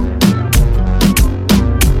la borre.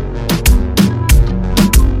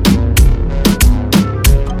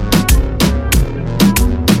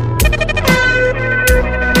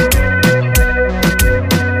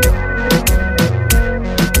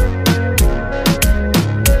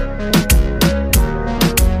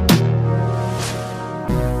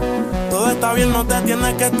 no te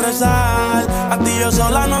tienes que estresar. A ti yo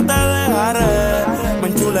sola no te dejaré. Me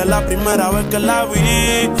enchulé la primera vez que la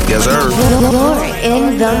vi. Yes, sir. You're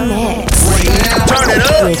in the mix. Turn it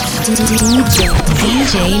up. With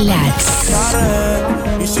DJ Lax.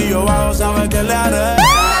 Y si yo bajo, sabes que le haré.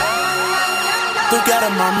 Tú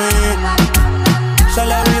quieres, mami. Se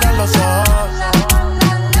le viran los ojos.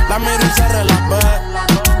 La miro y se relambé.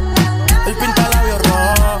 El pinta labios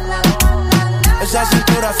rojo. Esa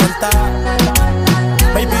cintura suelta.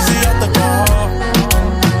 Baby, si yo te cojo,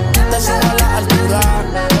 te subo a la altura.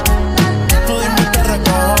 Tú dime y te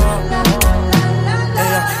recojo.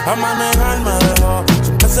 Ella a manejar me dejó.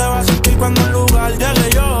 Siempre se va a sentir cuando el lugar llegue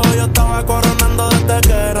yo. Yo estaba coronando desde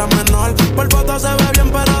que era menor. Por foto se ve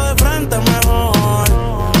bien, pero de frente mejor.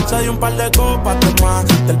 Se dio un par de copas de más.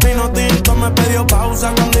 Del pino tinto me pidió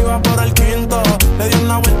pausa cuando iba por el quinto. Le di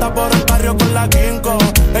una vuelta por el barrio con la quinco.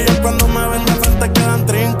 Ellos cuando me ven de frente quedan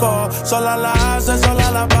trincos. Sola la hace,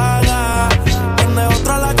 sola la paga. Donde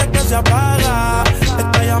otra la que se apaga.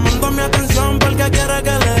 Está llamando mi atención porque quiere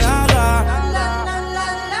que le haga.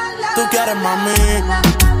 Tú quieres, mami.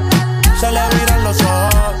 Se le viran los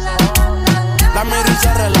ojos. La miro y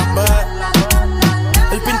se relambé.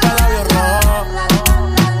 El pinta labios rojo.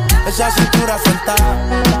 Esa cintura suelta.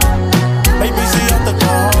 Baby, si yo te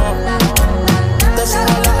cojo, te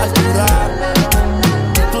subo a la altura.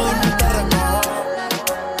 Tú dime y te recojo.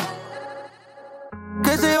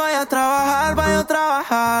 Que se vaya a trabajar, vaya a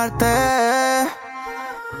trabajarte.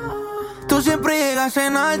 Tú siempre llegas a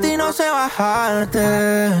cenarte y no sé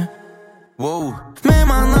bajarte. Wow. Me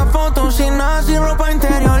manda fotos sin nada, sin ropa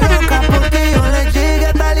interior. Loca porque yo le llegue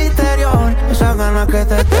hasta el interior. Esas ganas que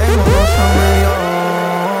te tengo no son de Dios.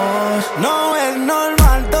 No es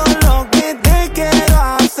normal todo lo que te quiero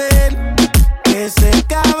hacer. Que ese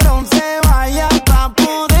cabrón se vaya pa'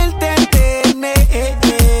 poderte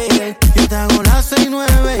tener. Yo te hago las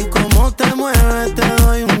 6-9 y como te mueves te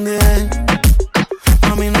doy un 10.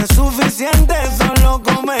 A mí no es suficiente solo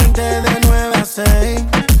comerte de 9 a 6.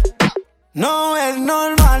 No es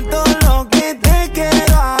normal todo lo que te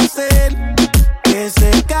quiero hacer. Que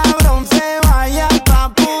ese cabrón se vaya pa'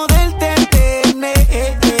 poderte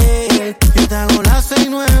tener. Yo te hago las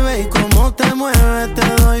 6-9 y como te mueves te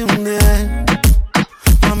doy un 10.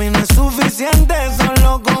 Mami, no es suficiente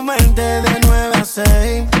solo comerte de 9 a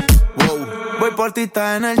 6. Wow. Voy por ti,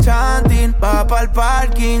 está en el chanting. Baja pa'l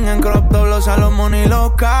parking. En crop top los Salomón y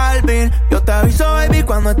los Calvin. Yo te aviso, baby,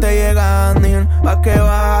 cuando esté llegando. Pa' que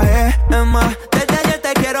baje. Es más, desde ayer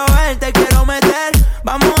te quiero ver, te quiero meter.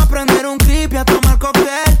 Vamos a prender un clip y a tomar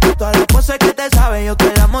cóctel. Todas las cosas que te saben yo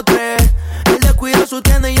te las mostré. Él descuidó su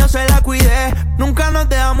tienda y yo se la cuidé. Nunca nos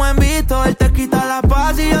dejamos en visto. Él te quita la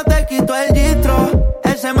paz y yo te quito el gistro.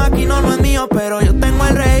 Ese maquino no es mío, pero yo tengo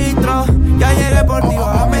el registro. Ya llegué por ti,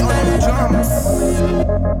 vas a meterle drums.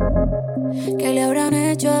 ¿Qué le habrán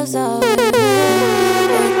hecho a esa bebé?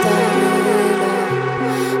 Esta novela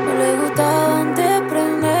no le gustaba antes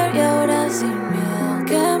prender y ahora sin miedo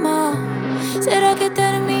quema. ¿Será que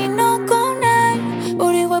terminó con él?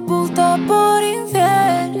 Por hijo de puta, por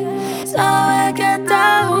infiel. Sabe que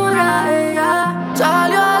está dura ella.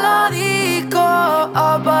 Salió a la disco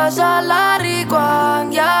a pasarla rico a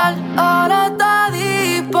janguear. Ahora está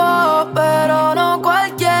dispo, pero no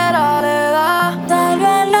cualquiera le da. Salió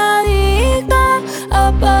a la disco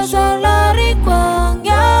a pasarla rico a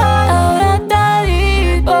janguear. Ahora está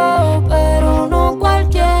dispo, pero no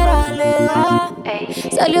cualquiera le da.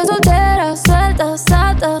 Salió soltera, suelta,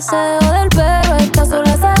 sata. Se dejó del perro, está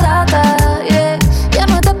sola esa rata. Yeah. Ya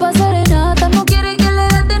no está pa' serenata. No quiere que le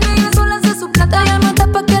gasten, ella sola hace su plata. Ya no está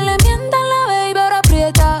pa' que le mientan la baby, ahora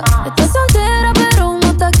aprieta. Está soltera pero no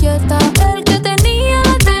está quieta. El que tenía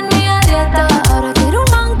la tenía dieta. Ahora quiere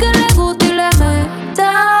un man que le guste y le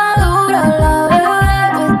meta dura la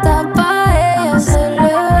bebé. Está pa' ella, se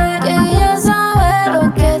le ve que ella sabe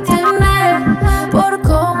lo que tiene por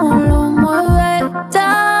cómo lo mueve.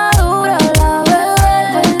 Está dura la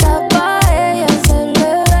bebé. Está pa' ella, se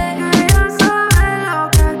le ve que ella sabe lo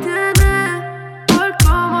que tiene por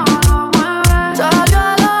cómo lo mueve. Salió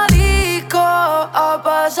a la disco a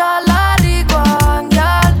pasarla rico a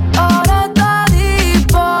janguear. Ahora está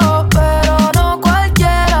dispo, pero no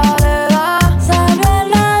cualquiera le da. Salió a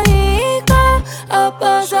la disco a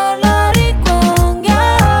pasarla rico a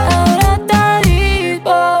janguear. Ahora está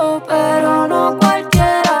dispo, pero no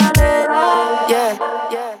cualquiera le da. Yeah,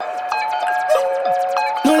 yeah.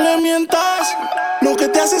 No le mientas, lo que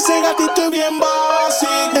te hace ese gatito es bien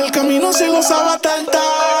básico. El camino se lo sabe hasta el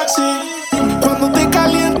taxi. Cuando te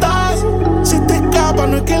calientas, se te escapa,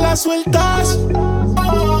 no es que la sueltas.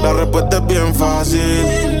 La respuesta es bien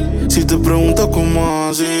fácil. Si te pregunto cómo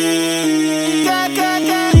así.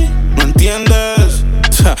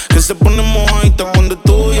 se pone mojadita cuando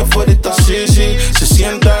tú y afuera sí, sí, se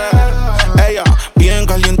siente. Ella bien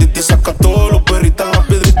calientita y saca todos los perritas, las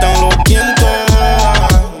piedritas en los dientes.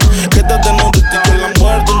 Quédate nudita y yo la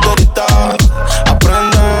muerto enterita.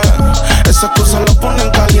 Aprende, esas cosas las ponen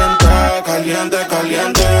caliente, caliente,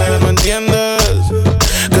 caliente. ¿Me entiendes?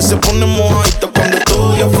 Que se pone mojadita cuando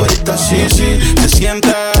tú y afuera sí, sí, se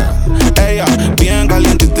siente. Ella bien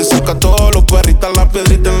calientita y saca todos los perritas, las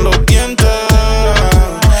piedritas en los dientes.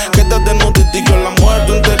 Quédate nudita y yo la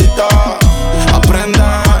muerto enterita. Aprende,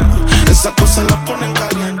 esas cosas las ponen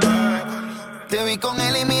caliente. Te vi con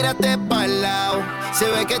él y mírate pa'l lado. Se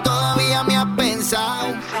ve que todavía me has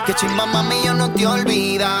pensado. Que chimba, mami, yo no te he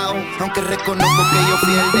olvidado. Aunque reconozco que yo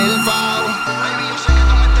fui el del FAO. Baby, yo sé que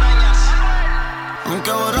tú me extrañas.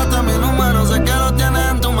 Aunque borraste mi número, sé que lo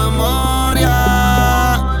tienes en tu memoria.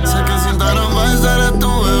 Sé que si te no vas a eres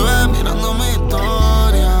tu bebé mirando mi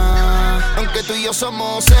historia. Aunque tú y yo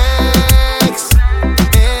somos ex,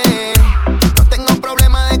 no tengo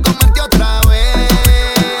problema de comerte otra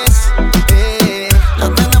vez. Ya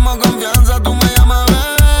tenemos confianza, tú me llamas bebé.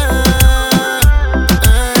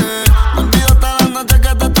 Me olvido hasta la noche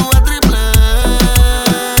que te tuve triple.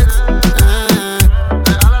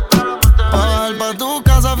 Bajar pa' tu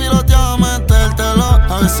casa filoteado, metértelo.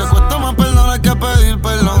 A veces cuesta más perdonar que pedir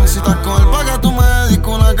perdón. Si estás con él pa' que tú me dediques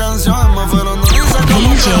una canción, más pero no dice cómo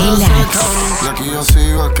te hace, cabrón. Y aquí yo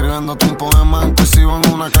sigo escribiéndote un poema inclusivo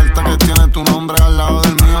en una carta que tiene tu nombre al lado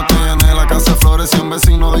del mío. Te llené la casa de flores y un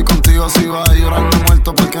vecino doy contigo. Si vas a llorando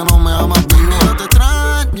muerto porque no me amas vivo. Yo te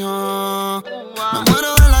extraño, me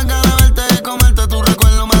muero de las ganas de verte y comerte. Tu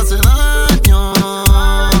recuerdo me hace daño.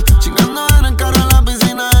 Chingando en el carro, en la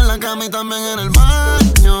piscina, en la cama y también en el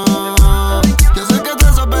baño. Yo sé que te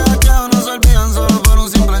sospejas que no se olvidan solo por un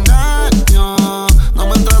simple engaño. No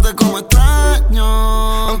me trates como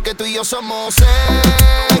extraño. Aunque tú y yo somos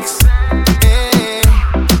ex,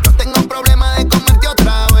 no tengo problema de comerte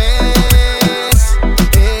otra vez.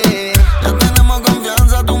 Ya tenemos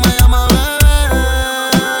confianza, tú me llamas bebé.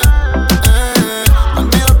 Me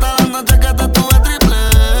olvido hasta la noche que te tuve triple.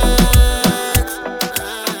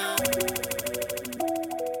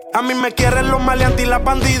 A mí me quieren los maleantes y las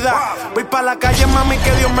bandidas. Voy pa' la calle, mami,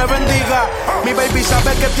 que Dios me bendiga. Mi baby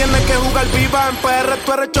sabe que tiene que jugar viva. En PR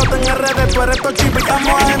tú eres chota, en RD tú eres tochipa. Y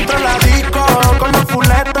estamos adentro de la disco, con los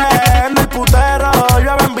fuletes. En el putero,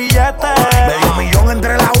 llueven billetes. Medio millón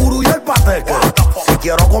entre la Uru y el Pateque. Si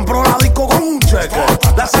quiero compro la disco con un cheque.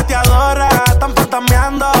 Las seteadoras están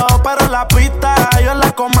fantameando, pero en la pista yo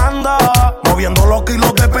la comando. Moviendo los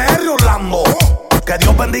kilos de PR Orlando. Que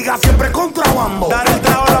Dios bendiga siempre contrabando. Dar el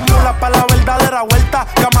trago a las mulas pa' la verdadera vuelta.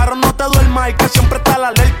 Camarón, no te duermas y que siempre está a la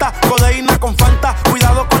alerta. Codeína con Fanta,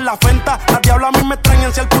 cuidado con la Fenta. Las diablas a mí me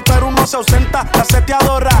extrañan si el putero no se ausenta. Las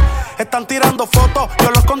seteadoras están tirando fotos,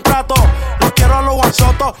 yo los contrato. Los quiero a los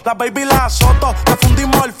guanzotos, las baby las azoto. Te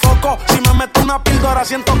fundimos el foco, si me meto una píldora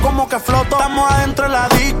siento como que floto. Estamos adentro de la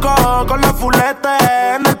disco, con los fuletes.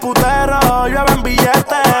 En el putero, llueven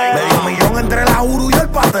billetes. Medio millón entre la Uru y el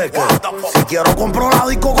Pateque. Si quiero compro la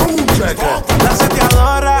disco con un cheque. Las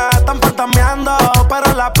seteadoras están fantameando, pero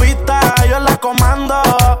en la pista yo la comando.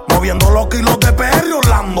 Moviendo los kilos de PR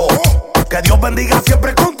Orlando. Que Dios bendiga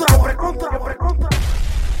siempre contra.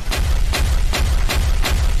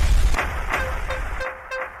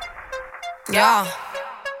 Yeah.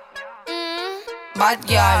 Bad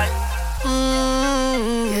girl.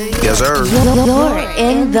 Yes, sir. You're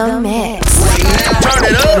in the mix. Turn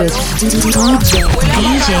it up.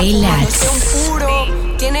 DJ Lax.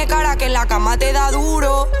 Tiene cara que en la cama te da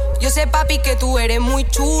duro. Yo sé, papi, que tú eres muy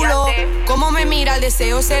chulo. Cómo me mira, el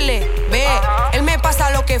deseo se le ve. Él me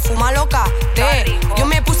pasa lo que fuma loca. Yo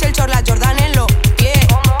me puse el short, la Jordan en los pies.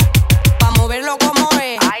 Pa' moverlo como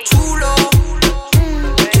es. Chulo.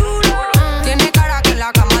 Tiene cara que en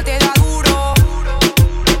la cama te da duro.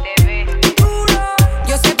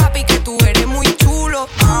 Yo sé, papi, que tú eres muy chulo.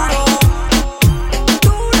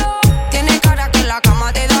 Tiene cara que en la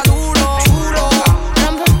cama te da duro.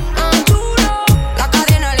 La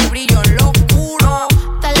cadena le brilló en lo oscuro.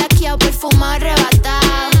 Está laqueado, perfuma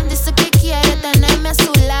arrebatado. Dice que quiere tenerme a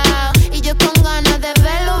su lado. Y yo con ganas de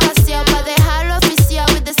verlo vaciado pa' dejarlo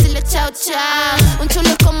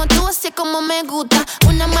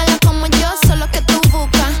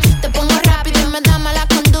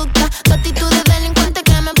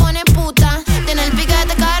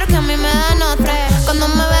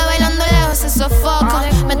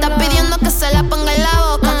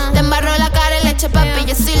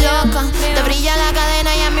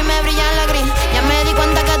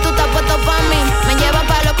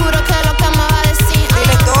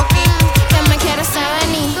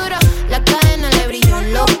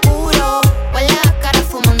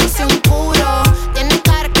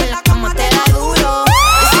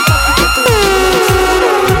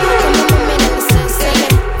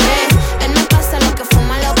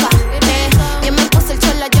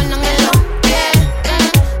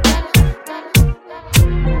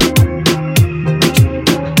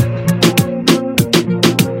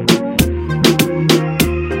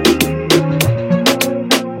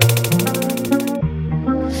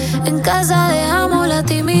casa dejamos la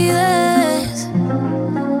timidez.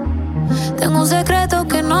 Tengo un secreto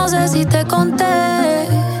que no sé si te conté.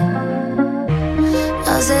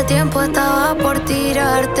 Hace tiempo estaba por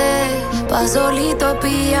tirarte, pa' solito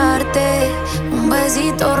pillarte, un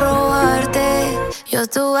besito robarte. Yo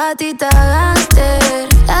tu gatita gángster,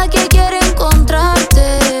 la que quiere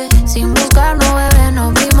encontrarte. Sin buscarnos, bebé,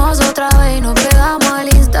 nos vimos otra vez y nos pegamos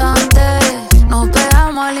al instante. Nos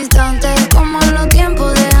pegamos al instante, como en los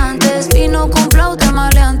tiempos de antes. Vino con flauta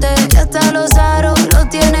maleante, y hasta los aros los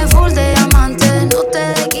tiene full de diamantes. No te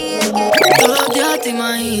desguíes que todos los días te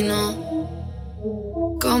imagino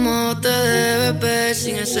cómo te debes ver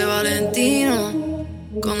sin ese Valentino,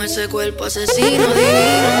 con ese cuerpo asesino divino.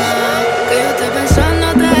 Que yo esté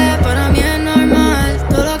pensándote, para mí es normal.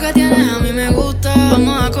 Todo lo que tienes a mí me gusta.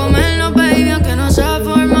 Vamos a comernos, baby, aunque no sea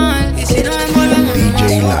formal. Y si nos envolvemos no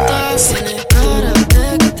nos asusta. Tienes cara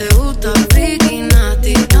de que te gusta, freaky,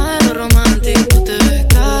 nasty, nada de lo romántico. Tú te ves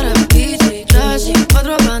cara, easy, classy,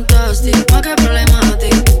 otro fantástico, más que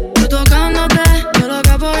problemático. Tú tocándote, yo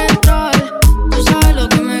loca por entrar. Tú sabes lo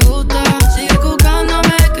que me gusta. Sigue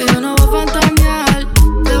buscándome, que yo no voy a fantamear.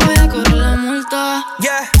 Te voy a correr la multa.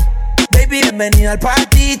 Yeah, baby, bienvenida al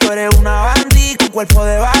party. Tú eres una bandí con cuerpo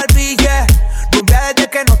de Barbie, yeah. Rubia desde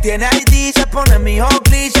que no tiene ID. Se pone mi hot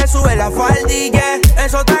se sube la faldilla.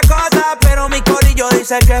 Es otra cosa, pero mi corillo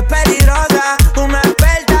dice que es peligrosa. Una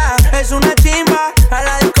experta, es una chimba. A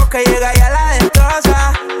la disco que llega y a la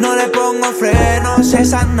destroza. No le pongo frenos,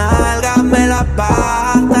 esas nalgas me las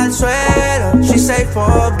baja hasta el suelo. She say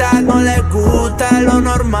fuck that, no le gusta lo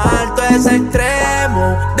normal, todo es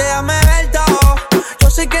extremo. Déjame ver todo, yo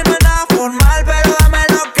sé que no es nada formal, pero dame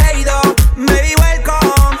lo que he ido. Baby,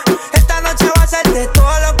 welcome, esta noche va a ser de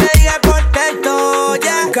todo lo que diga por texto,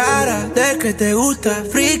 yeah. Cara de que te gusta,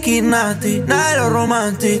 freaky, nasty, nada de lo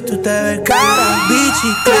romántico. Tú te ves cara,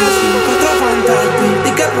 bitchy, classy, otro fantástico,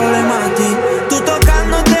 ¿y qué problema a ti? Tú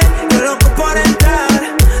tocándote, yo loco por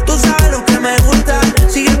entrar. Tú sabes lo que me gusta,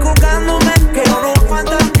 sigue jugándome, que yo no voy a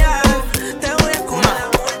fantasear. Te voy a comer.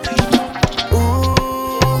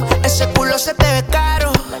 Ese culo se te ve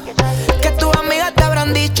caro. Que tus amigas te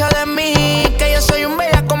habrán dicho de mí, que yo soy un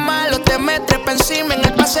bellaco malo. Te me trepa encima, en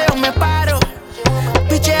el paseo me paro.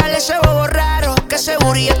 Picheale ese bobo raro, que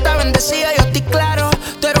seguridad está bendecida, yo estoy claro.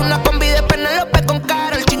 Tú eres una combi de Penélope con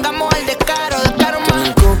Carol. Chingamos el descaro, más.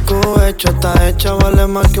 El coco hecho, está hecha, vale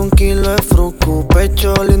más que 1 kilo de frucu.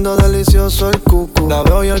 Pecho lindo, delicioso el cucu. La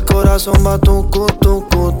veo y el corazón va tucu,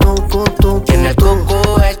 tucu, tucu, tucu. Tiene el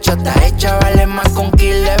coco hecho, está hecha, vale más que 1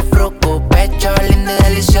 kilo de frucu. Pecho lindo y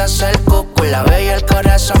delicioso el cucu. La veo y el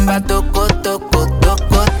corazón va tucu, tucu, tucu,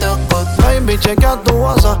 tucu. Baby, chequea tu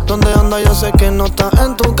WhatsApp. ¿Dónde anda? Yo sé que no estás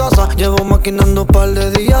en tu casa. Llevo maquinando un par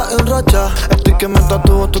de días en racha. Estoy que me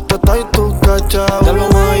tatúo tu teta y tu cacha. Te lo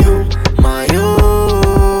mayu,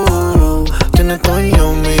 mayu. Tienes todo y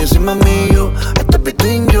yo, me encima mío. Esto es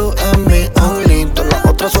between you and me only. Todas las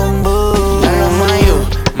otras son boo. Te lo mayu,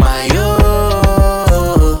 mayu.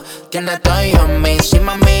 Tienes todo y yo, me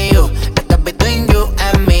encima mío. Esto es between you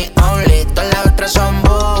and me only. Todas las otras son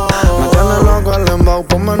boo. Me tiene loco el embau,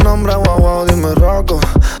 ponme el nombre, guau, guau, dime Rocco.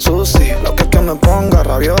 Susi, lo que es que me ponga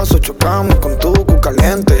rabioso. Chocamos con tucu,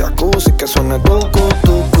 caliente, jacuzzi, que suene tucu,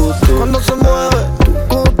 tucu, tucu. Cuando se mueve,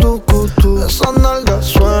 tucu, tucu, tucu. Esas nalgas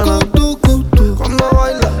suenan, tucu, tucu. Cuando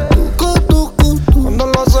baila, tucu, tucu, tucu. Cuando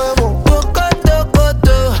lo hacemos, tucu, tucu,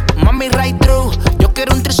 tucu. Mami, right through. Yo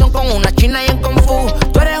quiero un trisón con una china y en Kung Fu.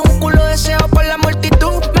 Tú eres un culo deseo por la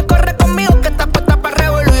multitud. Me corre conmigo que estás puesta para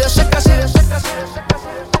revolver. Yo sé que así, yo sé que así.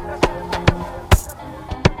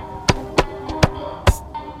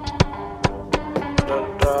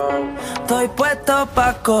 Estoy puesto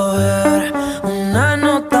pa' coger una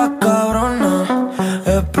nota cabrona,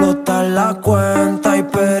 explotar la cuenta y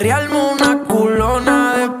perrearme una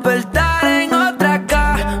culona, despertar en otra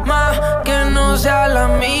cama que no sea la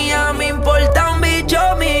mía. Me importa un bicho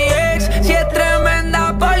mi ex, si es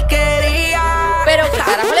tremenda porquería. Pero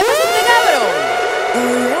carajo, le pasa a este cabrón.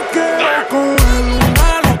 Yo quiero coger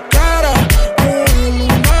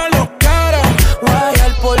una locara,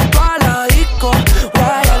 guayar por toda la disco,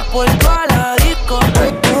 guayar por toda la disco.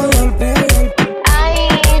 Ay,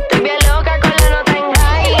 estoy bien loca con la nota en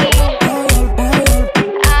high.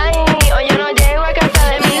 Ay, hoy yo no llego a casa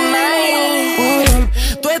de mi madre.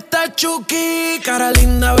 Tú estás chuki, cara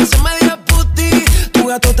linda, a veces media puti. Tu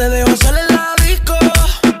gato te dejó salir en la disco.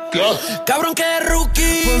 Cabrón que es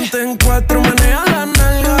rookie. Ponte en 4, maneja la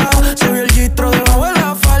nalga. Se vio el gistro debajo de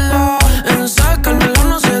la falda. En sacármelo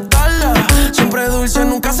no se tarda. Siempre dulce,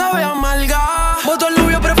 nunca sabe amarga. Voto el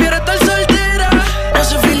novio, prefiere estar soltera.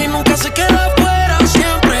 Ese feeling nunca se queda afuera.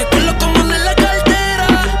 Siempre con los comandos en la cartera.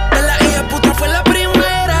 De la hija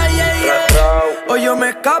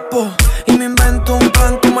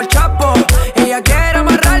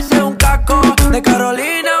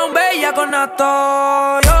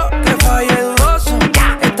todo. Yo que fallé dudoso.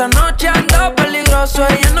 Esta noche ando peligroso.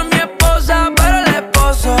 Ella no es mi esposa, pero el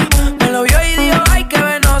esposo me lo vio y dijo, ay, qué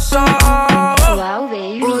venoso. Wow,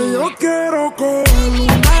 baby. Hoy yo quiero coger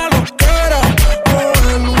una loquera,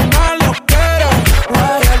 coger una loquera.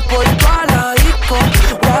 Guayar por toda la disco,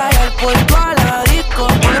 guayar por toda la disco.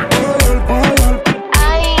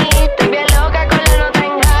 Ay, estoy bien loca con la nota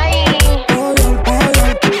en high.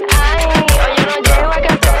 Ay, hoy yo no llego a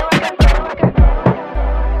casa.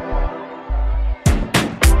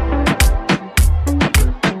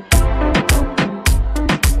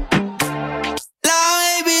 La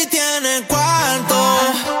baby tiene cuarto,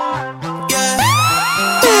 yeah.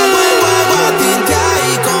 Tengo el guagua tintea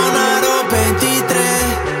y con aro 23.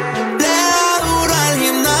 Le da duro al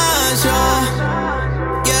gimnasio,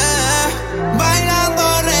 yeah. Bailando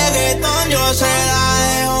reggaetón yo se la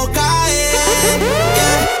dejo caer,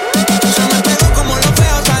 yeah. Se me pegó como los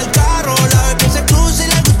feos al carro. La baby se cruza y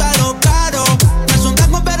le gusta lo caro. No es un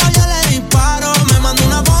taco pero yo le disparo. Me manda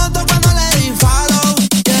una foto cuando le di follow,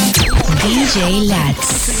 yeah. DJ Lax.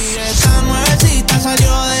 Esta nuevecita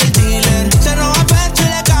salió del dealer. Se roba pecho y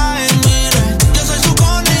le caen miles. Yo soy su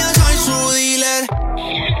cone, yo soy su dealer.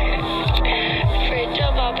 Frecho,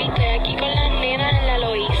 papi, estoy aquí con las nenas en la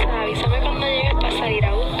Loíza. Avísame cuando llegues para salir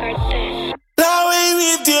a buscarte. La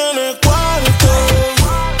baby tiene cuarto.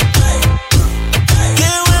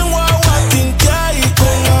 Llevo en guagua tintea y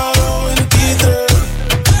con aro 23.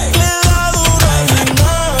 Le da duro al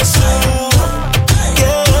gimnasio,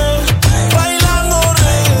 yeah. Bailando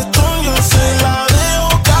reggaetón yo se la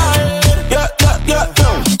dejo caer, yeah, yeah, yeah,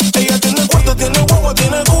 yeah. Ella tiene cuarto, tiene guagua,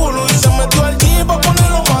 tiene culo y se metió al jeep pa'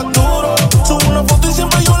 ponerlo más duro. Subo una foto y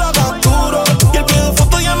siempre yo la capturo. Y el pie de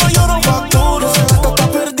foto ya no lloro facturo. Esa gata está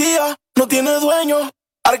perdida, no tiene dueño.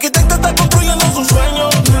 Arquitecta está construyendo su sueño.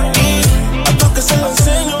 Y hasta que se lo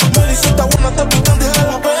enseño. Me dice está buena, está picante de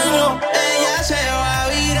jalapeño. Ella se va a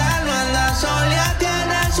virar, no anda sola,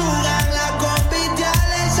 tiene su gang. La compite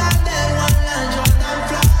Alexander, One Jordan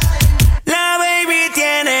Fly. La baby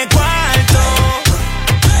tiene cuarto,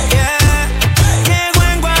 yeah. Llego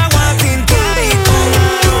en guagua tintea y con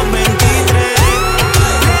aro 23.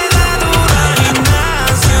 Le da duro al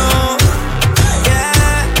gimnasio,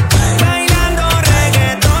 yeah. Bailando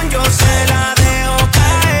reggaetón yo se la dejo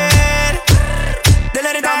caer. De la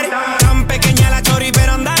heredad, tan pequeña la chori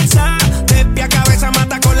pero anda alza. De pie a cabeza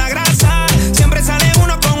mata con la grasa. Siempre sale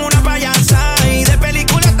uno con una payasa y de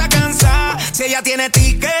película está cansada. Si ella tiene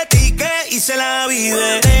ticket y se la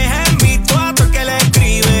vive, deja en visto a todo el que le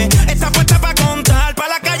escribe. Está puesta pa' contar, pa'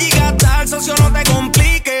 la calle y gastar. Socio, no te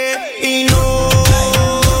complique y no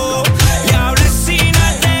le hables sin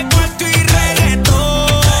de cuarto y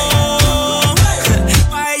reggaetón.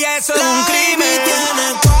 Pa' ella eso es un crimen.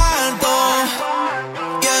 Tiene cuarto,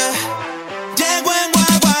 yeah. Llego en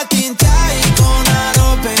guagua tintea y con aro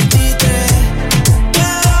 23. Le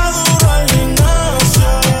da duro al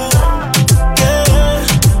gimnasio, yeah.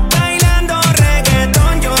 Bailando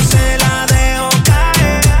reggaetón yo se la dejo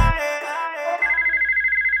caer.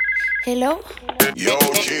 Hello. Yo,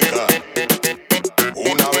 chica,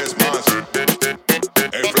 una vez más,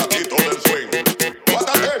 el flaquito del swing.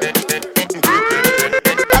 Guátate.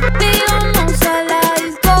 Papi, vamos a la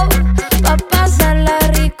disco, pa' pasarla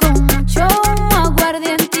rico. Mucho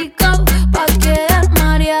aguardientico, pa' quedar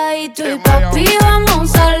mareadito. Y papi,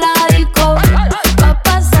 vamos a la disco, pa'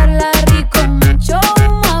 pasarla rico. Mucho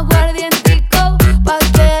aguardientico, pa'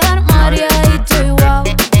 quedar mareadito. Y wow,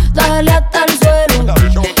 dale hasta el suelo,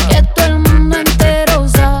 que todo el mundo entero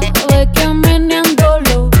sabe que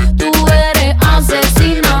meneándolo tú eres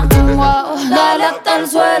asesina. Wow, dale hasta el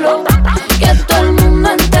suelo, que todo el mundo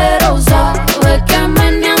entero sabe que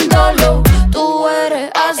meneándolo tú eres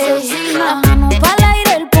asesina. La mano pa'l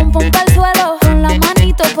aire, el pum pum pa'l suelo, con la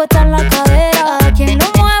manito puesta en la cadera. A quien lo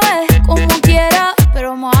mueve como quiera,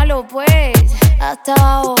 pero malo pues. Hasta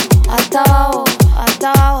abajo, hasta abajo,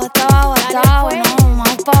 hasta abajo, hasta abajo, hasta abajo. No,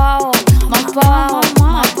 más pa' abajo, más pa' abajo,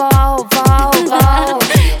 más pa' abajo, pa' abajo, pa' abajo.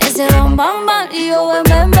 Ese bam bam bam y yo ven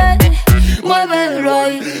ven ven. Muévelo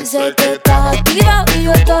ahí, sé que estás activa y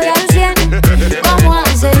yo estoy al 100. Vamos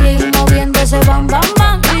a seguir moviendo ese bam bam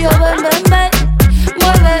bam y yo ven ven ven.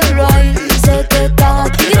 Muévelo ahí, sé que estás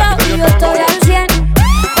activa y yo estoy al 100.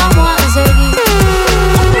 Vamos a seguir.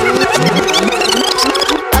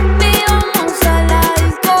 Papi, vamos a la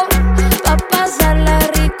disco, pa' pasarla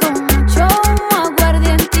rico. Mucho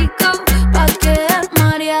aguardientico, pa' quedar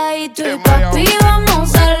mareadito. Y papi,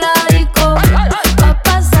 vamos a la disco, pa'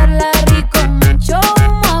 pasarla rico. Mucho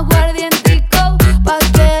aguardientico, pa'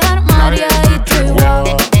 quedar mareadito.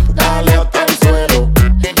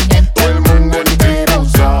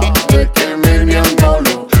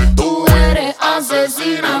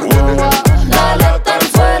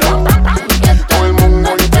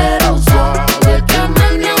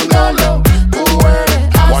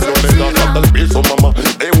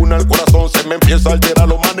 empieza a alterar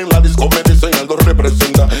los manes en la disco, me dicen algo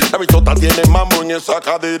representa. La bichota tiene mambo en esa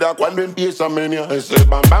cadera cuando empieza a menear ese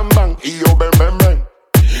bam bam bam y yo ven ven ven.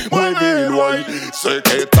 Muévelo ahí, sé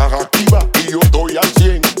que estás activa y yo estoy al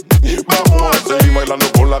 100. Vamos a seguir bailando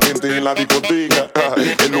con la gente en la discoteca.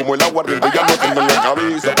 El humo, el aguardiente ya no tengo en la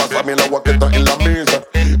cabeza. Pásame el agua que está en la mesa,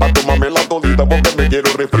 pa' tomarme la todita porque me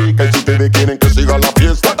quiero refrescar. Y si ustedes quieren que siga la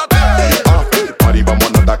fiesta, party, vamos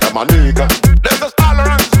a andar camanica. This is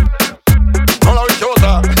tolerance, no la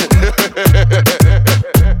bichota.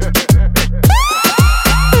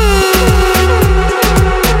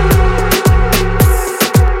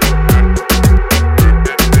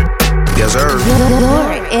 Yes, sir.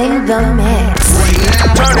 You're in the mix.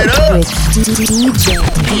 Turn it up with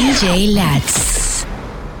DJ Lax.